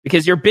 Like,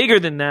 because you're bigger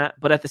than that.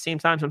 But at the same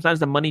time, sometimes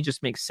the money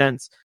just makes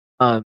sense.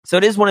 So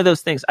it is one of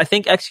those things. I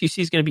think XQC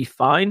is going to be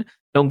fine.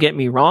 Don't get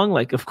me wrong.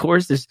 Like, of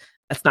course,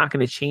 that's not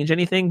going to change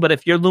anything. But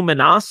if you're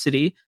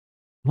Luminosity,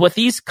 what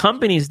these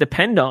companies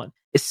depend on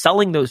is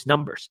selling those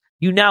numbers.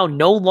 You now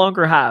no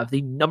longer have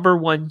the number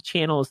one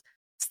channels,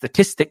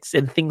 statistics,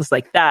 and things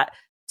like that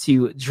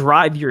to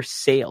drive your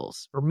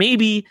sales. Or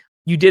maybe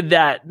you did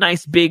that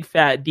nice big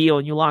fat deal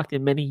and you locked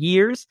in many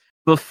years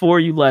before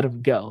you let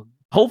them go.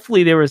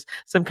 Hopefully there was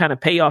some kind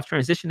of payoff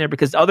transition there,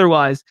 because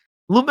otherwise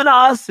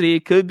Luminosity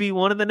could be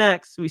one of the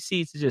next we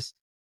see to just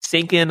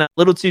sink in a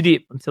little too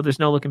deep until there's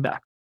no looking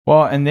back.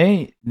 Well, and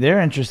they're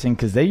interesting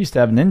because they used to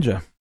have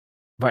Ninja.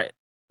 Right.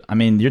 I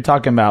mean, you're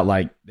talking about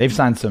like they've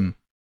signed some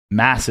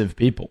massive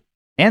people.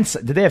 And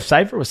did they have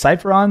Cypher? Was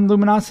Cypher on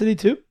Luminosity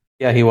too?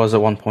 Yeah, he was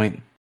at one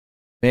point.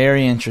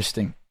 Very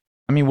interesting.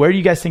 I mean, where do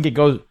you guys think it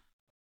goes?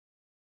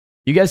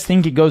 You guys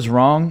think it goes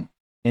wrong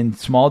in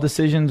small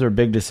decisions or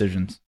big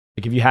decisions?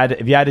 Like if you had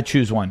to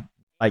choose one,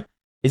 like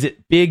is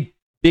it big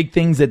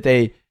things that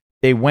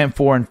they went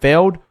for and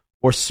failed,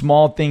 or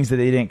small things that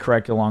they didn't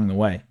correct along the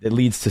way that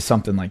leads to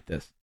something like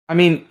this? I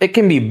mean, it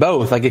can be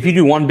both. Like if you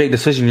do one big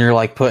decision, you're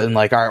like putting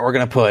like, all right, we're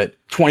going to put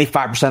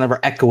 25% of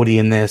our equity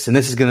in this, and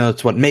this is going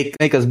to what make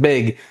us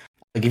big.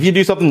 Like if you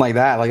do something like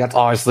that, like that's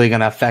obviously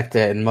going to affect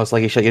it and most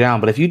likely shut you down.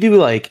 But if you do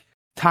like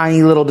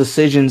tiny little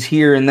decisions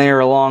here and there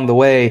along the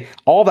way,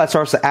 all that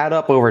starts to add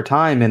up over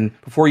time, and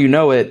before you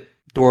know it,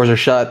 doors are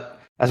shut.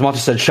 As much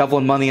as said,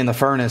 shoveling money in the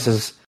furnace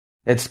is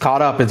it's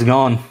caught up, it's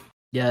gone.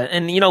 Yeah,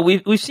 and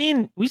we've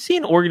seen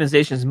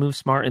organizations move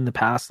smart in the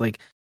past, like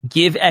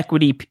give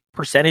equity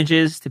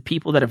percentages to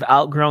people that have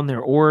outgrown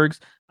their orgs.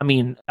 I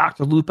mean,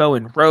 Dr. Lupo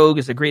and Rogue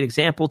is a great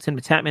example. Tim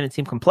Tatman and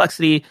Team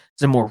Complexity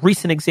is a more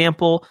recent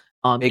example.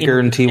 Baker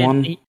and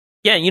T1.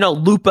 Yeah,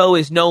 Lupo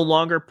is no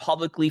longer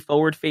publicly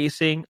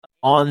forward-facing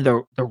on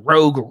the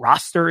Rogue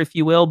roster, if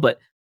you will, but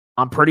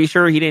I'm pretty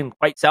sure he didn't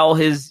quite sell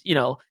his,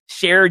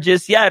 share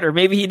just yet, or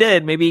maybe he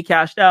did. Maybe he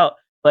cashed out.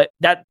 But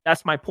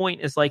that's my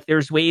point, is like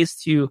there's ways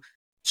to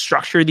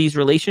structure these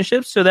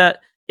relationships so that,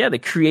 the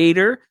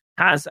creator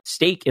has a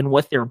stake in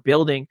what they're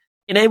building.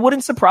 And it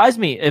wouldn't surprise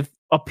me if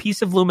a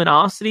piece of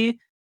Luminosity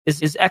is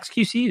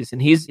XQC's,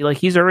 and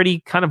he's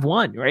already kind of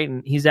won, right?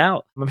 And he's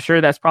out. I'm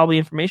sure that's probably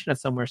information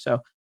that's somewhere. So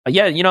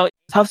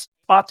tough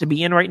spot to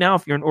be in right now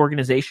if you're an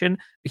organization,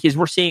 because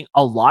we're seeing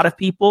a lot of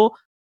people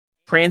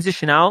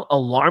transition out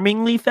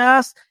alarmingly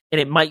fast, and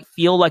it might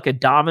feel like a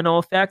domino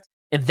effect.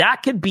 And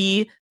that could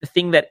be the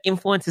thing that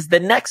influences the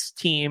next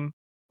team,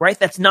 right?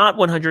 That's not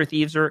 100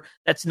 Thieves, or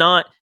that's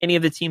not any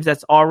of the teams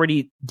that's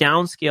already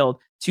downscaled,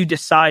 to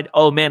decide,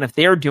 oh man, if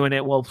they're doing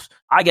it, well,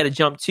 I got to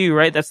jump too,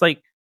 right? That's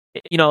like,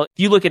 if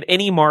you look at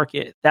any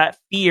market, that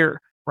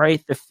fear,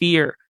 right? The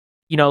fear,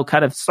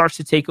 kind of starts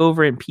to take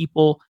over, and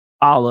people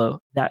follow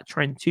that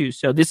trend too.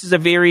 So this is a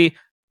very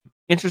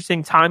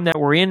interesting time that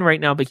we're in right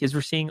now, because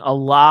we're seeing a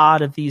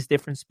lot of these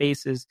different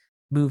spaces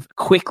move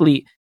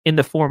quickly in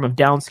the form of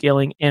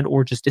downscaling and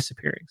or just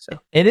disappearing. So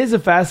it is a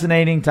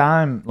fascinating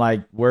time.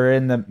 Like, we're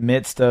in the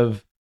midst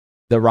of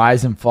the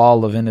rise and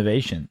fall of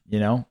innovation.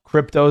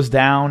 Crypto's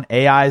down,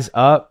 AI's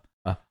up,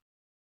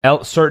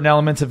 certain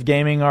elements of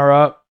gaming are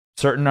up,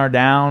 certain are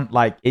down.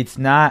 Like, it's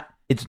not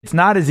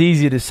as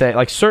easy to say.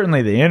 Like,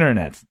 certainly the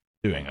internet's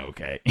doing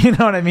okay. You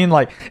know what I mean?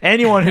 Like,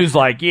 anyone who's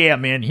like, yeah,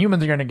 man,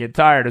 humans are going to get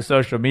tired of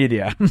social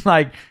media.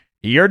 Like,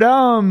 you're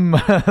dumb.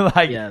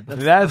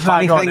 That's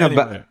not going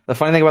anywhere. The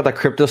funny thing about the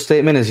crypto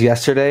statement is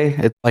yesterday,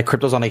 it's like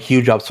crypto's on a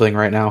huge upswing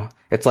right now.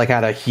 It's like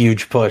had a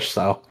huge push.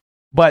 So,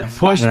 but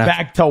push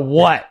back to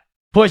what?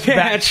 Push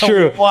back to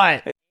true.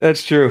 What?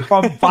 That's true.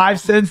 From 5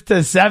 cents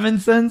to 7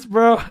 cents,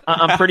 bro.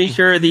 I'm pretty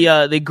sure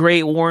the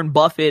great Warren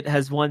Buffett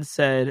has once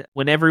said,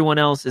 when everyone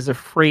else is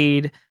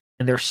afraid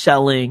and they're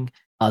selling,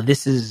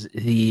 this is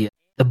the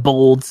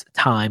bold's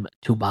time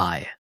to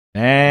buy.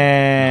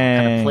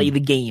 And kind of play the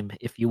game,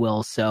 if you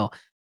will. So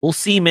we'll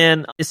see,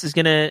 man. This is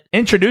gonna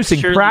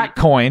introducing crack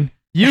coin.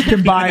 You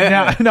can buy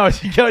now. No,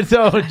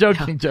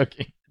 joking.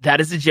 That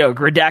is a joke.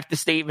 Redact the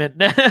statement.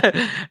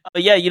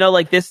 But yeah,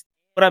 like this.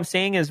 What I'm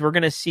saying is, we're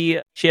gonna see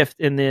a shift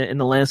in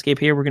the landscape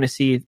here. We're gonna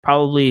see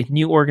probably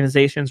new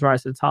organizations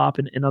rise to the top,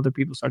 and other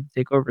people start to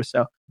take over.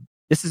 So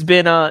this has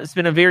been it's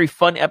been a very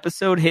fun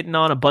episode, hitting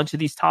on a bunch of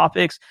these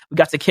topics. We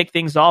got to kick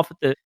things off with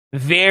the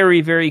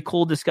very, very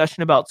cool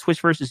discussion about Twitch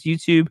versus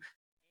YouTube.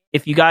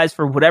 If you guys,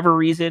 for whatever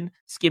reason,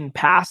 skimmed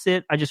past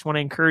it, I just want to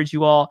encourage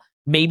you all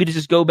maybe to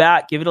just go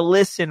back, give it a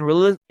listen,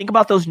 really think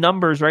about those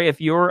numbers, right?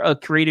 If you're a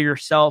creator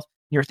yourself,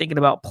 you're thinking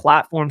about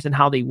platforms and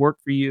how they work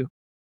for you,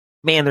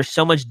 man, there's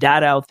so much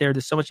data out there.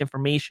 There's so much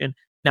information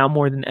now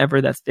more than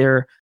ever that's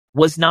there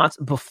was not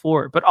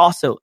before. But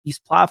also, these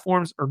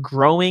platforms are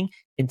growing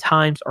and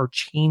times are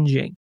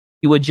changing.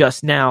 You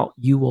adjust now,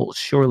 you will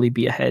surely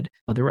be ahead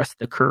of the rest of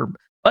the curve.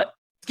 But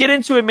let's get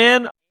into it,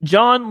 man.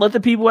 John, let the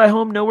people at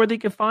home know where they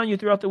can find you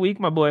throughout the week,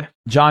 my boy.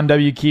 John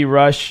W. Key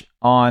Rush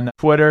on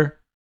Twitter.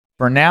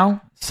 For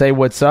now, say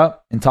what's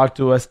up and talk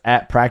to us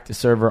at Practice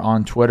Server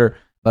on Twitter.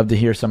 Love to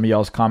hear some of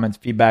y'all's comments,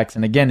 feedbacks.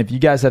 And again, if you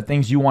guys have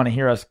things you want to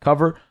hear us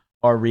cover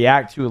or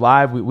react to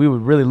live, we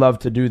would really love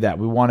to do that.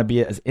 We want to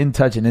be as in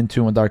touch and in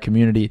tune with our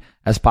community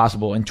as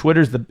possible. And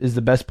Twitter is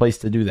the best place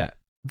to do that.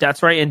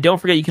 That's right. And don't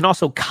forget, you can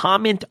also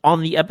comment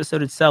on the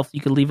episode itself. You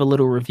can leave a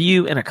little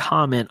review and a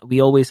comment. We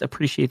always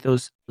appreciate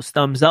those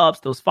thumbs ups,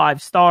 those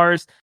 5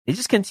 stars. They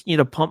just continue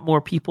to pump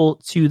more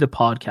people to the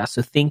podcast.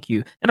 So thank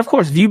you. And of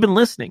course, if you've been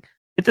listening,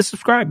 hit the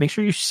subscribe. Make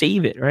sure you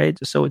save it, right?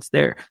 Just so it's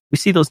there. We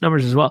see those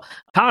numbers as well.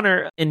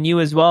 Connor, and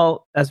you as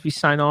well, as we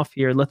sign off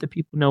here, let the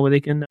people know where they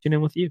can tune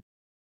in with you.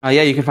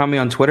 You can find me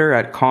on Twitter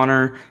at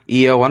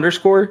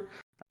ConnorEO_.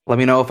 Let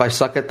me know if I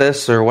suck at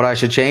this or what I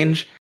should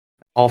change.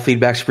 All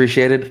feedback's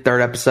appreciated.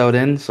 3rd episode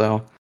in,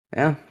 so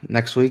yeah,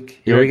 next week.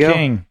 Here we go.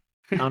 King.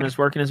 Connor's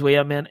working his way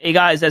up, man. Hey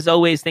guys, as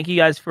always, thank you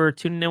guys for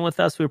tuning in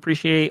with us. We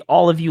appreciate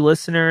all of you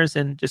listeners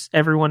and just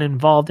everyone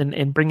involved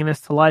in bringing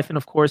this to life. And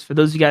of course, for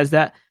those of you guys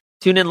that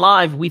tune in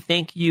live, we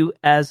thank you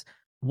as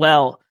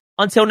well.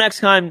 Until next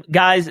time,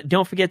 guys,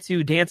 don't forget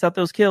to dance out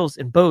those kills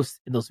and boast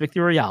in those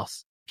victory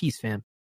royales. Peace, fam.